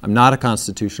 I'm not a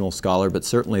constitutional scholar, but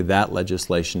certainly that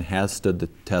legislation has stood the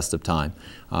test of time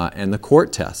and the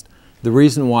court test. The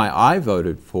reason why I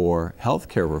voted for health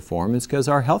care reform is because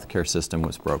our health care system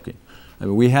was broken. I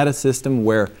mean, we had a system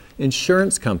where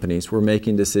insurance companies were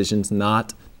making decisions,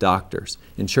 not doctors.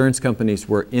 Insurance companies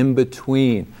were in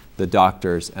between the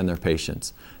doctors and their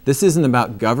patients. This isn't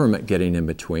about government getting in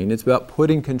between. It's about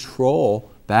putting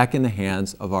control back in the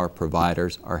hands of our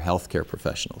providers, our health care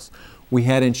professionals. We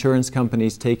had insurance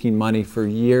companies taking money for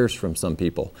years from some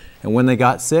people, and when they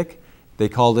got sick, they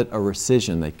called it a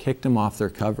rescission. They kicked them off their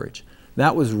coverage.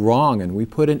 That was wrong, and we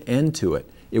put an end to it.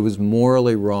 It was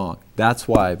morally wrong. That's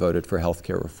why I voted for health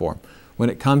care reform. When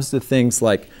it comes to things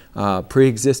like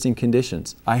pre-existing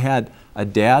conditions, I had a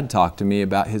dad talk to me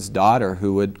about his daughter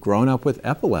who had grown up with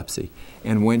epilepsy,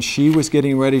 and when she was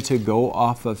getting ready to go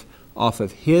off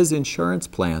of his insurance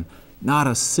plan, not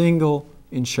a single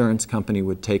insurance company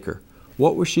would take her.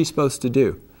 What was she supposed to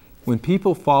do? When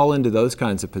people fall into those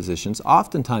kinds of positions,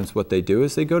 oftentimes what they do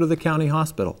is they go to the county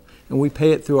hospital and we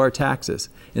pay it through our taxes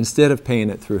instead of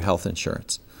paying it through health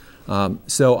insurance.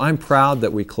 So I'm proud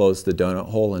that we closed the donut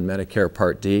hole in Medicare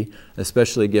Part D,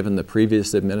 especially given the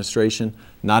previous administration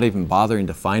not even bothering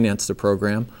to finance the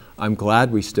program. I'm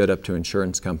glad we stood up to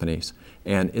insurance companies,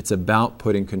 and it's about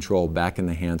putting control back in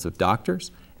the hands of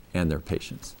doctors and their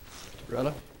patients.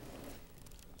 Barela?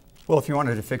 Well, if you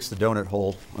wanted to fix the donut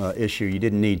hole issue, you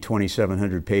didn't need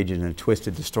 2,700 pages and a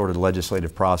twisted, distorted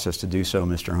legislative process to do so,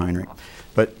 Mr. Heinrich.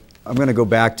 But I'm going to go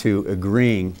back to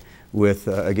agreeing with,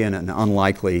 again, an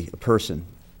unlikely person.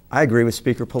 I agree with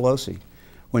Speaker Pelosi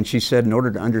when she said in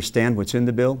order to understand what's in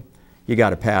the bill, you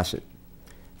got to pass it.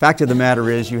 Fact of the matter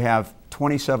is you have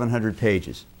 2,700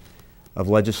 pages of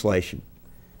legislation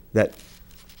that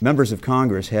members of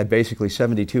Congress had basically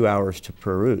 72 hours to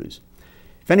peruse.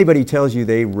 If anybody tells you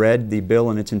they read the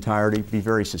bill in its entirety, be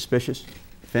very suspicious.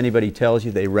 If anybody tells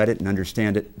you they read it and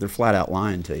understand it, they're flat out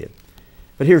lying to you.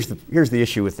 But here's the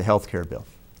issue with the health care bill.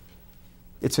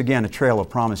 It's again a trail of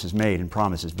promises made and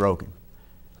promises broken.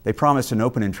 They promised an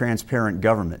open and transparent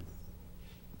government,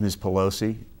 Ms.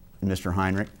 Pelosi and Mr.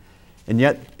 Heinrich, and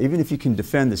yet even if you can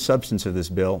defend the substance of this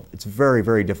bill, it's very,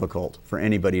 very difficult for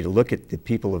anybody to look at the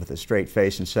people with a straight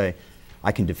face and say,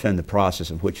 I can defend the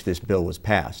process of which this bill was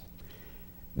passed.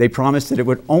 They promised that it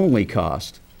would only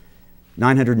cost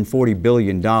 $940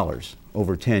 billion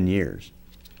over 10 years.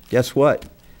 Guess what?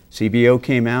 CBO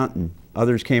came out and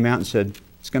others came out and said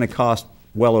it's going to cost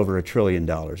well over $1 trillion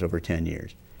over 10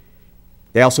 years.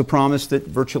 They also promised that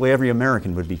virtually every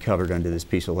American would be covered under this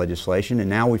piece of legislation, and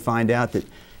now we find out that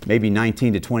maybe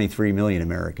 19 to 23 million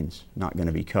Americans not going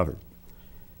to be covered.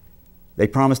 They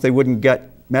promised they wouldn't gut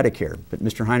Medicare, but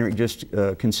Mr. Heinrich just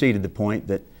conceded the point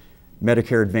that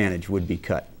Medicare Advantage would be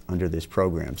cut under this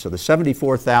program. So the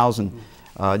 74,000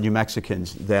 New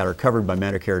Mexicans that are covered by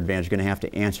Medicare Advantage are going to have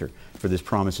to answer for this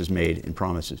promises made and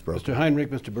promises broken. Mr.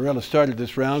 Heinrich, Mr. Barela started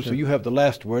this round, so you have the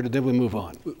last word, and then we'll move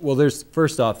on. Well,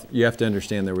 first off, you have to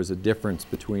understand there was a difference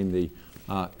between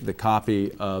the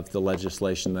copy of the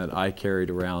legislation that I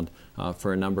carried around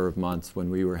for a number of months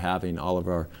when we were having all of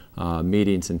our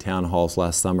meetings and town halls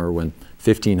last summer when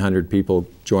 1,500 people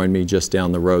joined me just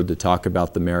down the road to talk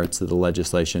about the merits of the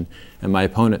legislation, and my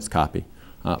opponent's copy.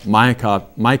 My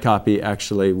copy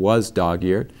actually was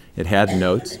dog-eared. It had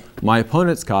notes. My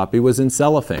opponent's copy was in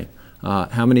cellophane.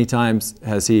 How many times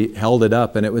has he held it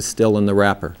up and it was still in the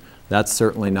wrapper? That's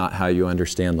certainly not how you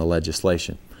understand the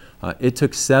legislation. It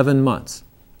took 7 months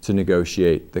to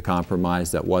negotiate the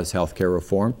compromise that was health care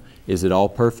reform. Is it all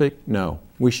perfect? No.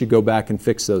 we should go back and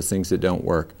fix those things that don't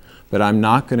work. But I'm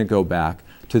not going to go back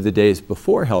to the days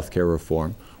before healthcare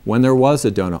reform, when there was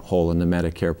a donut hole in the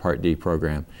Medicare Part D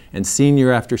program, and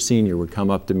senior after senior would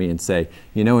come up to me and say,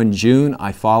 you know, in June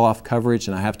I fall off coverage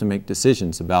and I have to make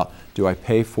decisions about, do I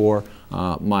pay for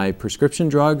my prescription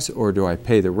drugs, or do I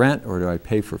pay the rent, or do I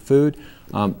pay for food?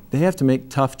 They have to make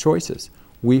tough choices.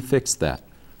 We fixed that.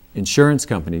 Insurance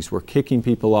companies were kicking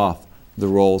people off the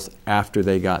rolls after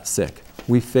they got sick.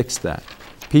 We fixed that.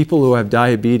 People who have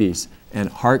diabetes and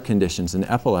heart conditions and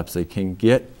epilepsy can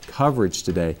get coverage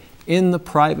today in the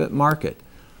private market.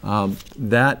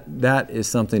 That is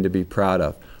something to be proud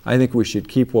of. I think we should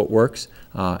keep what works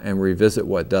and revisit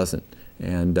what doesn't.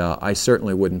 And I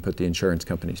certainly wouldn't put the insurance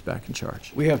companies back in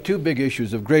charge. We have two big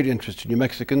issues of great interest to New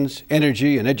Mexicans,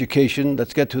 energy and education.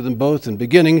 Let's get to them both, and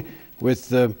beginning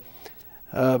with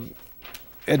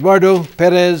Eduardo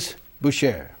Perez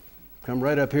Boucher. Come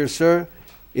right up here, sir,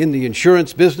 in the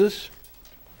insurance business.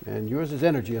 And yours is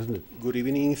energy, isn't it? Good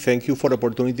evening. Thank you for the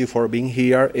opportunity for being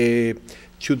here.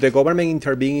 Should the government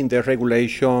intervene in the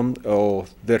regulation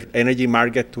of the energy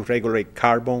market to regulate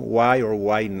carbon? Why or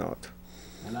why not?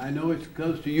 And I know it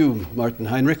goes to you, Martin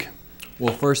Heinrich.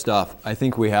 Well, first off, I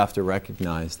think we have to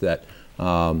recognize that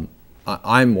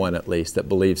I'm one, at least, that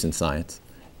believes in science.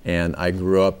 And I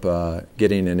grew up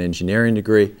getting an engineering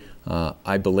degree.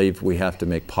 I believe we have to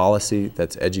make policy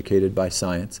that's educated by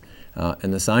science.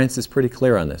 And the science is pretty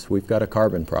clear on this. We've got a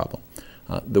carbon problem.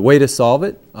 The way to solve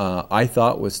it, I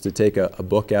thought, was to take a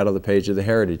book out of the page of the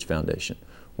Heritage Foundation,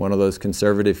 one of those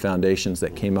conservative foundations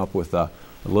that came up with a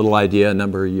little idea a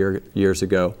number of years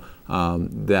ago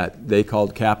that they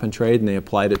called cap and trade, and they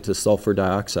applied it to sulfur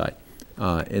dioxide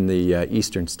in the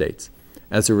eastern states.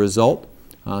 As a result,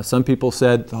 some people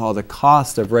said, oh, the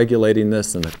cost of regulating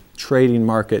this in the trading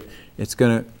market, it's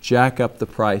going to jack up the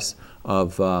price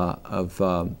of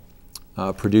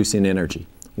producing energy.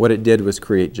 What it did was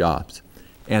create jobs.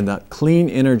 And the clean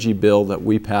energy bill that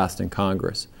we passed in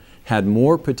Congress had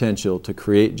more potential to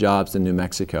create jobs in New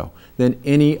Mexico than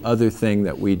any other thing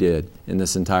that we did in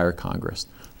this entire Congress.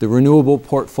 The renewable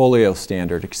portfolio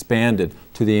standard expanded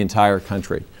to the entire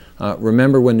country.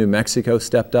 Remember when New Mexico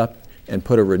stepped up and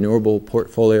put a renewable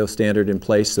portfolio standard in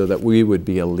place so that we would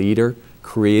be a leader,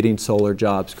 creating solar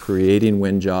jobs, creating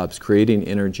wind jobs, creating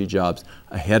energy jobs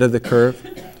ahead of the curve?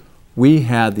 We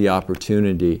had the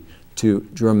opportunity to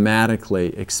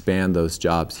dramatically expand those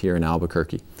jobs here in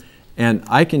Albuquerque. And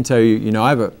I can tell you, you know, I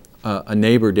have a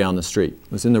neighbor down the street,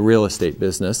 was in the real estate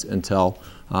business until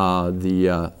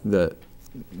the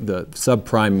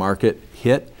subprime market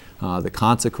hit, the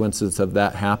consequences of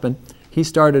that happened. He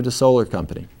started a solar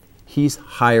company. He's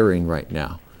hiring right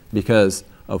now because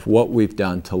of what we've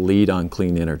done to lead on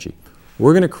clean energy.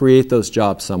 We're going to create those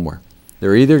jobs somewhere.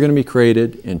 They're either going to be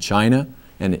created in China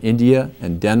and India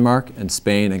and Denmark and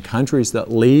Spain and countries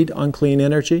that lead on clean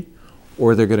energy,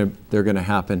 or they're going to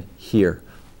happen here.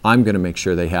 I'm going to make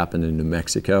sure they happen in New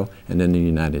Mexico and in the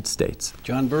United States.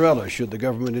 John Barela, should the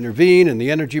government intervene in the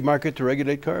energy market to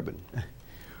regulate carbon?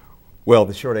 Well,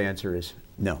 the short answer is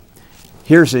no.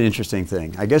 Here's the interesting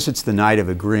thing. I guess it's the night of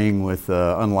agreeing with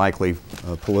unlikely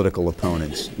political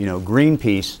opponents. You know,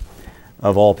 Greenpeace,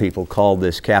 of all people, called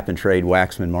this cap-and-trade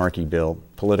Waxman-Markey bill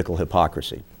political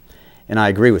hypocrisy. And I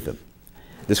agree with them.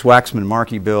 This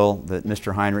Waxman-Markey bill that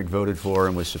Mr. Heinrich voted for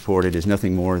and was supported is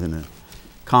nothing more than a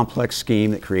complex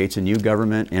scheme that creates a new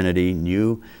government entity,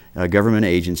 new government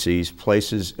agencies,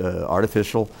 places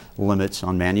artificial limits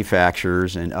on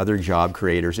manufacturers and other job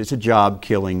creators. It's a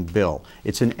job-killing bill.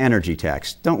 It's an energy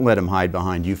tax. Don't let them hide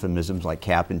behind euphemisms like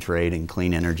cap and trade and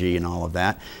clean energy and all of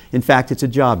that. In fact, it's a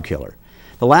job killer.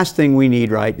 The last thing we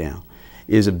need right now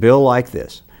is a bill like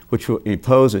this, which will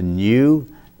impose a new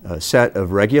set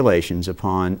of regulations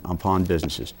upon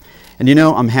businesses. And you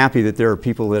know, I'm happy that there are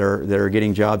people that are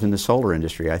getting jobs in the solar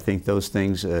industry. I think those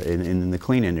things in the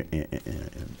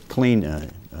clean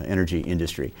energy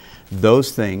industry,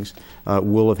 those things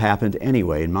will have happened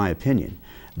anyway, in my opinion.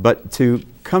 But to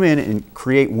come in and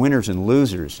create winners and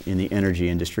losers in the energy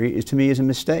industry to me is a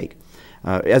mistake.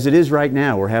 As it is right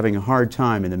now, we're having a hard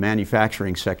time in the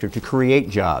manufacturing sector to create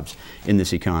jobs in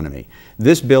this economy.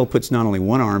 This bill puts not only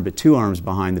one arm, but two arms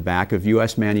behind the back of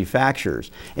U.S. manufacturers.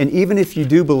 And even if you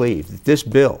do believe that this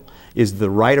bill is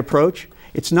the right approach,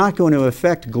 it's not going to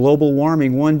affect global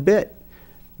warming one bit.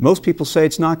 Most people say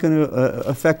it's not going to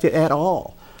affect it at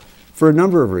all, for a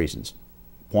number of reasons.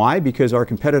 Why? Because our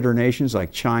competitor nations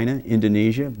like China,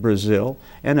 Indonesia, Brazil,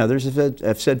 and others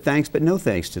have said thanks but no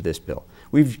thanks to this bill.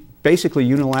 We've basically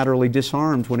unilaterally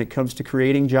disarmed when it comes to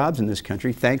creating jobs in this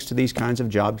country thanks to these kinds of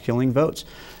job-killing votes.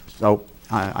 So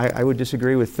I would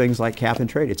disagree with things like cap and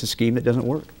trade. It's a scheme that doesn't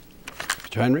work.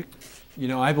 Mr. Heinrich? You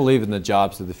know, I believe in the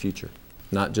jobs of the future,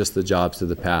 not just the jobs of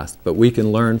the past, but we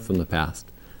can learn from the past.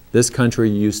 This country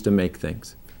used to make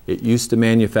things. It used to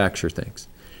manufacture things.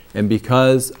 And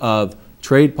because of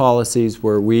trade policies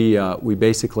where we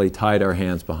basically tied our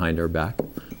hands behind our back,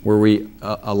 where we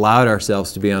allowed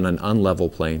ourselves to be on an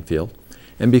unlevel playing field,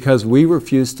 and because we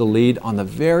refused to lead on the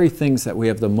very things that we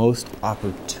have the most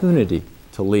opportunity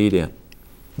to lead in.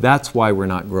 That's why we're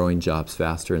not growing jobs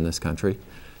faster in this country.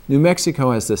 New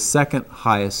Mexico has the second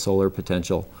highest solar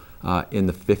potential in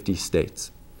the 50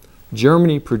 states.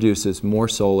 Germany produces more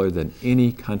solar than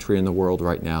any country in the world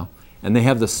right now, and they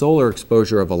have the solar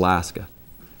exposure of Alaska.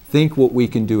 Think what we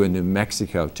can do in New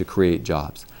Mexico to create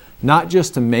jobs. Not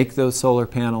just to make those solar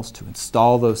panels, to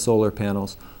install those solar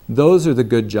panels. Those are the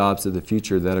good jobs of the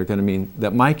future that are going to mean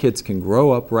that my kids can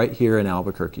grow up right here in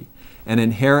Albuquerque and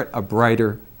inherit a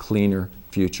brighter, cleaner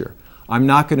future. I'm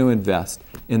not going to invest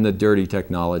in the dirty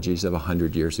technologies of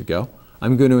 100 years ago.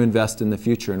 I'm going to invest in the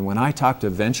future. And when I talk to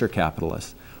venture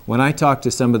capitalists, when I talk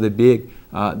to some of the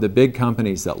big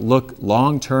companies that look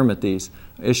long-term at these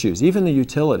issues, even the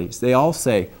utilities, they all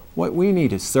say, what we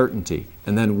need is certainty,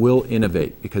 and then we'll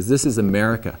innovate, because this is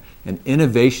America, and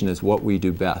innovation is what we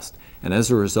do best. And as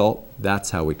a result,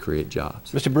 that's how we create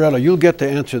jobs. Mr. Barela, you'll get to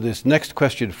answer this next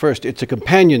question first. It's a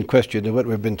companion question to what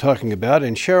we've been talking about.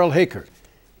 And Cheryl Haker,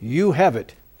 you have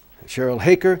it. Cheryl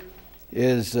Haker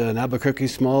is an Albuquerque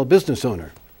small business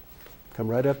owner. Come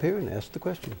right up here and ask the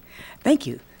question. Thank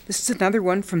you. This is another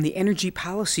one from the Energy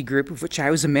Policy Group, of which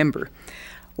I was a member.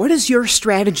 What is your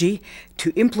strategy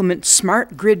to implement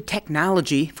smart grid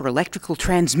technology for electrical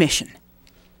transmission?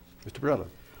 Mr. Barela.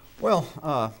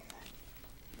 Well,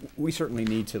 we certainly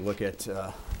need to look at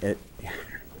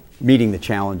meeting the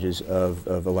challenges of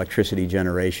electricity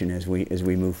generation as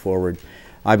we move forward.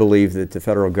 I believe that the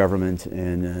federal government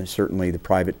and certainly the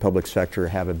public sector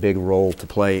have a big role to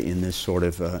play in this sort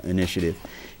of initiative,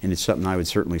 and it's something I would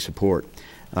certainly support.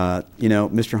 You know,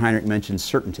 Mr. Heinrich mentioned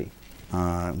certainty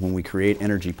when we create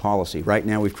energy policy. Right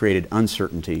now we've created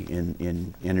uncertainty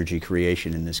in energy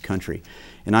creation in this country,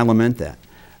 and I lament that.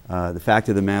 The fact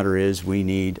of the matter is we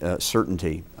need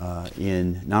certainty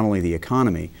in not only the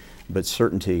economy, but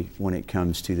certainty when it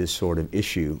comes to this sort of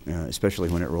issue, especially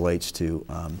when it relates to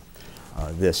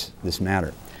this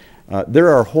matter. There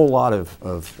are a whole lot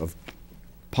of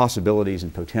possibilities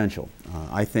and potential.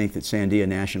 I think that Sandia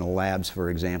National Labs, for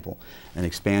example, an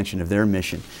expansion of their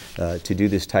mission to do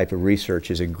this type of research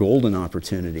is a golden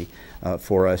opportunity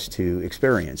for us to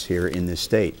experience here in this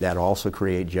state. That also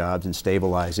create jobs and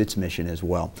stabilize its mission as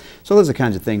well. So those are the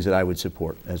kinds of things that I would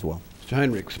support as well. Mr.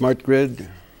 Heinrich, smart grid?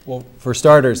 Well, for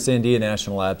starters, Sandia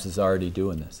National Labs is already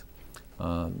doing this.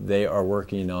 They are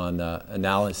working on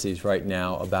analyses right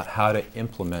now about how to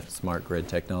implement smart grid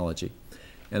technology.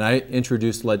 And I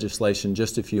introduced legislation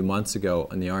just a few months ago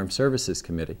on the Armed Services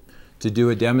Committee to do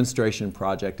a demonstration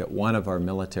project at one of our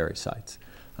military sites,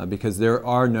 because there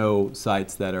are no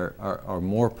sites that are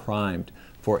more primed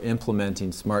for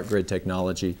implementing smart grid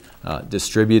technology,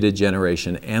 distributed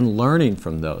generation, and learning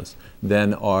from those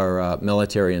than our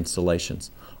military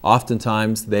installations.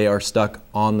 Oftentimes, they are stuck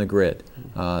on the grid.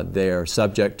 They are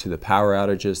subject to the power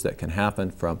outages that can happen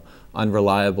from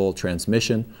unreliable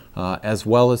transmission, as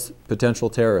well as potential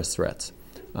terrorist threats.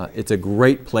 It's a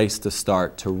great place to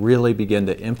start to really begin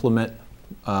to implement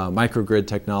microgrid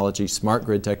technology, smart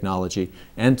grid technology,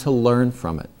 and to learn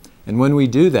from it. And when we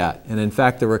do that, and in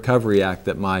fact the Recovery Act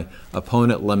that my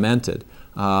opponent lamented,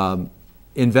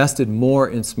 invested more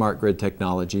in smart grid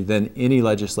technology than any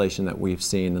legislation that we've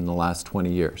seen in the last 20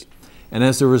 years. And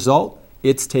as a result,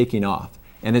 it's taking off.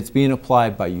 And it's being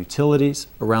applied by utilities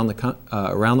around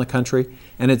the country,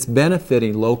 and it's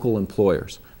benefiting local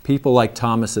employers. People like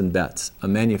Thomas & Betts, a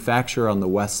manufacturer on the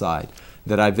west side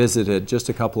that I visited just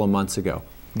a couple of months ago.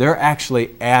 They're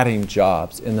actually adding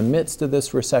jobs in the midst of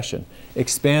this recession,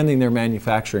 expanding their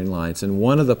manufacturing lines. And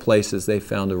one of the places they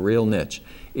found a real niche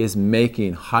is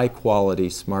making high-quality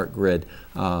smart grid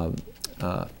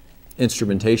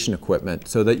instrumentation equipment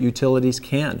so that utilities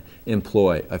can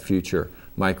employ a future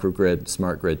microgrid,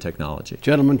 smart grid technology.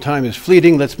 Gentlemen, time is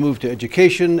fleeting. Let's move to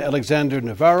education. Alexander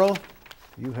Navarro,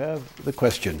 you have the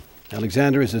question.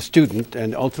 Alexander is a student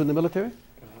and also in the military?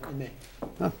 In May.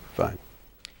 Oh, fine.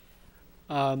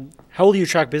 How will you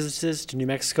attract businesses to New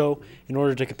Mexico in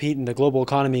order to compete in the global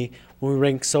economy when we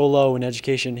rank so low in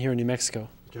education here in New Mexico?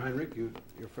 Mr. Heinrich,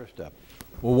 you're first up.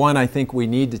 Well, one, I think we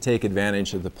need to take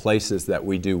advantage of the places that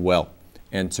we do well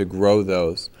and to grow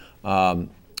those.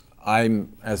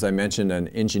 I'm, as I mentioned, an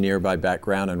engineer by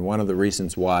background, and one of the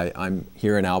reasons why I'm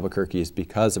here in Albuquerque is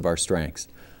because of our strengths.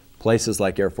 Places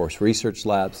like Air Force Research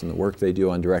Labs and the work they do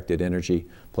on directed energy,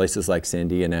 places like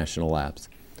Sandia National Labs.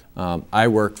 I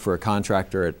worked for a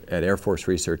contractor at Air Force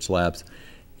Research Labs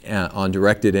on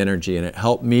directed energy, and it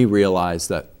helped me realize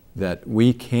that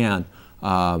we can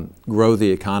grow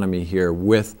the economy here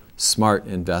with smart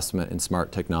investment in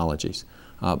smart technologies.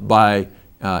 By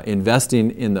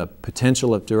investing in the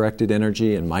potential of directed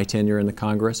energy in my tenure in the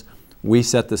Congress, we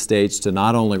set the stage to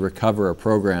not only recover a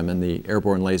program in the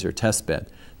airborne laser test bed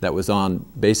that was on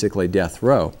basically death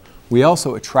row, we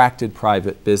also attracted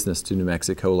private business to New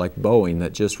Mexico, like Boeing,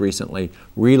 that just recently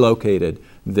relocated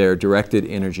their directed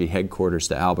energy headquarters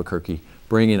to Albuquerque,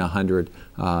 bringing 100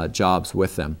 jobs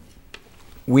with them.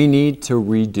 We need to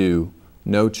redo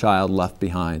No Child Left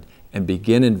Behind and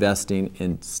begin investing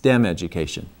in STEM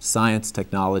education, science,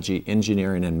 technology,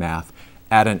 engineering, and math,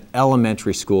 at an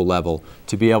elementary school level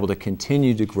to be able to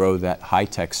continue to grow that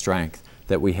high-tech strength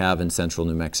that we have in central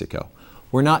New Mexico.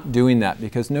 We're not doing that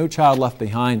because No Child Left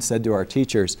Behind said to our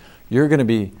teachers, you're going to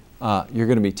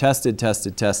be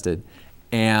tested,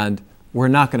 and we're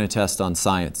not going to test on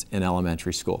science in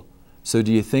elementary school. So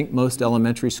do you think most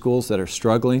elementary schools that are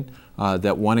struggling,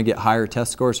 that want to get higher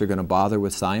test scores, are going to bother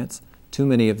with science? Too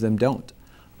many of them don't.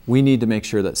 We need to make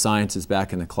sure that science is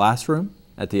back in the classroom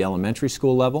at the elementary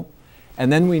school level.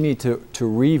 And then we need to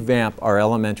revamp our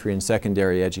Elementary and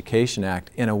Secondary Education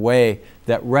Act in a way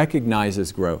that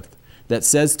recognizes growth, that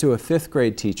says to a 5th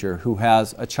grade teacher who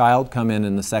has a child come in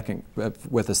the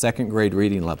with a 2nd grade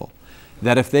reading level,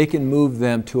 that if they can move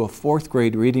them to a 4th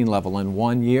grade reading level in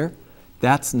 1 year,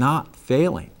 that's not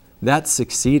failing, that's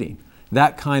succeeding.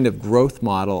 That kind of growth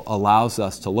model allows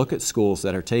us to look at schools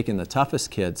that are taking the toughest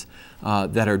kids,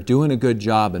 that are doing a good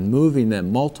job and moving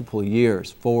them multiple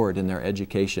years forward in their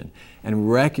education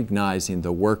and recognizing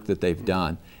the work that they've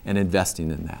done and investing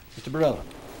in that. Mr. Barela.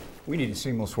 We need a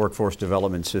seamless workforce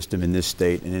development system in this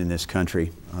state and in this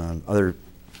country. Other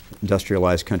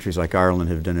industrialized countries like Ireland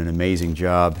have done an amazing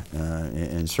job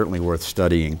and certainly worth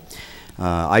studying.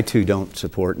 I too don't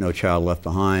support No Child Left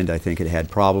Behind. I think it had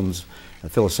problems.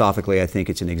 Philosophically, I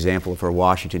think it's an example of where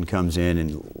Washington comes in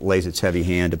and lays its heavy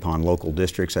hand upon local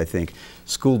districts. I think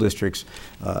school districts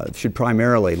should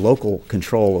primarily, local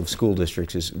control of school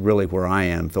districts is really where I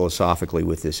am philosophically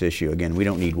with this issue. Again, we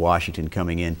don't need Washington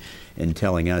coming in and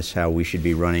telling us how we should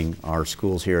be running our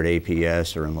schools here at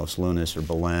APS or in Los Lunas or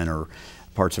Belen or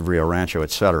parts of Rio Rancho,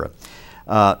 et cetera.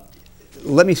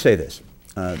 Let me say this.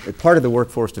 Part of the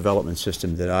workforce development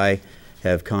system that I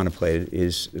have contemplated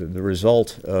is the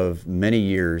result of many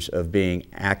years of being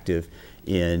active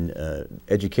in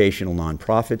educational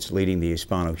nonprofits, leading the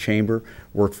Hispano Chamber,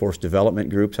 workforce development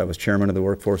groups. I was chairman of the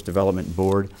Workforce Development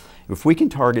Board. If we can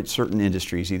target certain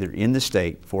industries, either in the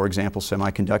state, for example,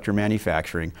 semiconductor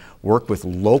manufacturing, work with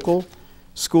local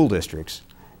school districts,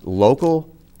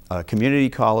 local community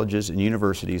colleges and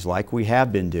universities like we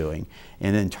have been doing,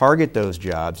 and then target those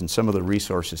jobs and some of the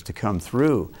resources to come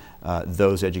through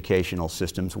those educational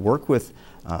systems, work with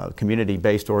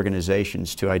community-based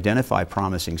organizations to identify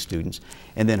promising students,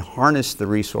 and then harness the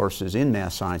resources in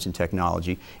math, science, and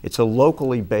technology. It's a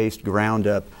locally based,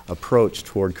 ground-up approach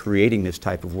toward creating this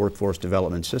type of workforce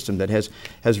development system that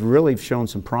has really shown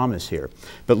some promise here.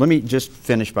 But let me just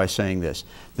finish by saying this.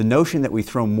 The notion that we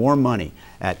throw more money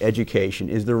at education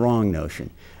is the wrong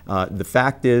notion. The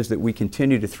fact is that we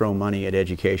continue to throw money at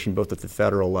education, both at the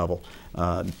federal level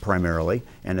primarily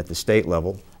and at the state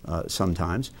level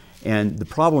sometimes. And the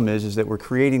problem is that we're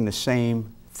creating the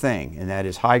same thing, and that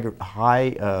is high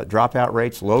dropout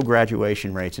rates, low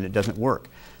graduation rates, and it doesn't work.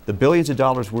 The billions of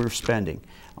dollars we're spending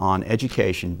on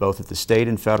education, both at the state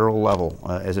and federal level,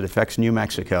 as it affects New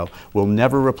Mexico, will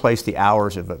never replace the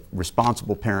hours of a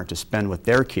responsible parent to spend with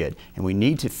their kid. And we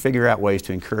need to figure out ways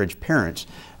to encourage parents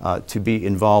to be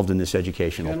involved in this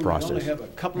educational process. We only have a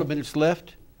couple of minutes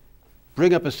left.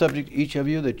 Bring up a subject, each of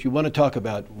you, that you want to talk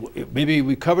about. Maybe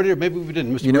we covered it, or maybe we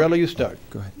didn't. Mr. Barela, you start.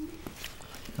 Go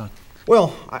ahead.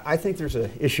 Well, I think there's an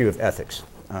issue of ethics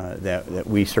that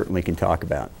we certainly can talk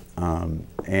about.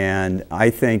 And I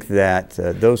think that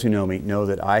those who know me know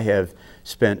that I have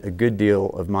spent a good deal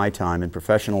of my time and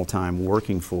professional time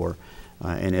working for,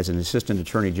 and as an Assistant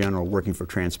Attorney General, working for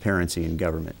transparency in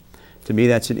government. To me,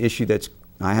 that's an issue that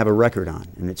I have a record on,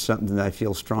 and it's something that I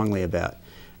feel strongly about.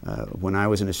 When I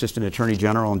was an Assistant Attorney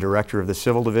General and Director of the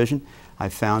Civil Division, I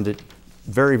found it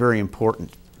very, very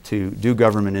important to do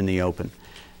government in the open.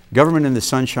 Government in the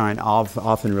sunshine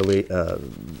often really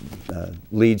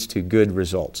leads to good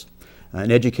results. An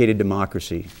educated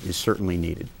democracy is certainly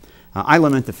needed. I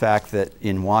lament the fact that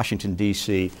in Washington,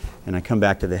 D.C., and I come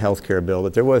back to the health care bill,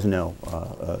 that there was no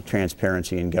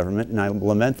transparency in government, and I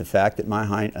lament the fact that,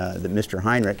 that Mr.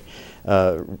 Heinrich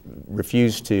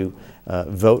refused to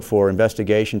vote for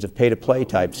investigations of pay-to-play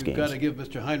type schemes. We've got to give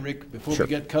Mr. Heinrich, before Sure. we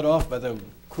get cut off by the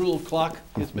cruel clock,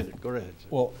 his minute. Go ahead, sir.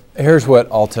 Well, here's what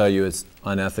I'll tell you is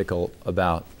unethical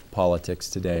about politics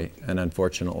today, and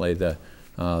unfortunately the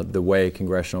way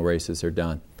congressional races are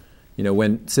done. You know,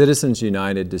 when Citizens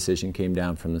United decision came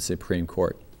down from the Supreme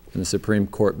Court, and the Supreme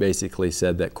Court basically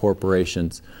said that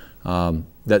corporations,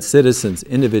 that citizens,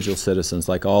 individual citizens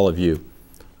like all of you,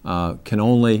 can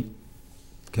only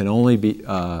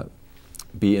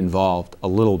be involved a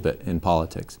little bit in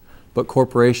politics, but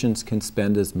corporations can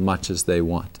spend as much as they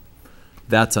want.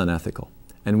 That's unethical,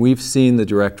 and we've seen the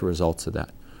direct results of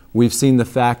that. We've seen the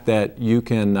fact that you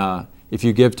can, if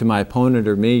you give to my opponent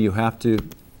or me, you have to,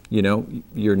 you know,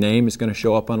 your name is going to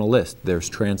show up on a list. There's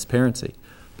transparency.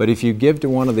 But if you give to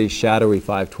one of these shadowy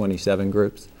 527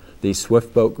 groups, these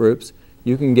swift boat groups,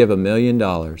 you can give $1 million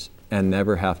and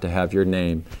never have to have your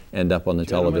name end up on the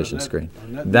television screen.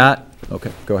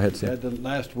 Okay, go ahead, Sam. The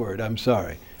last word, I'm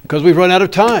sorry. Because we've run out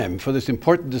of time for this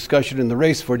important discussion in the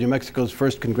race for New Mexico's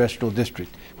 1st Congressional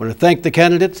District. I want to thank the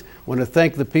candidates. I want to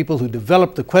thank the people who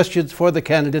developed the questions for the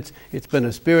candidates. It's been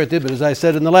a spirited, but as I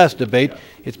said in the last debate,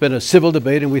 it's been a civil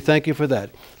debate, and we thank you for that.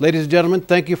 Ladies and gentlemen,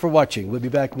 thank you for watching. We'll be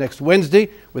back next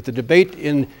Wednesday with the debate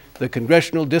in the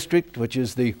Congressional District, which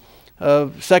is the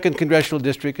 2nd Congressional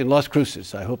District in Las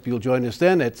Cruces. I hope you'll join us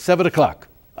then at 7 o'clock.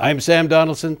 I'm Sam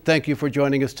Donaldson. Thank you for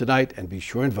joining us tonight, and be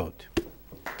sure and vote.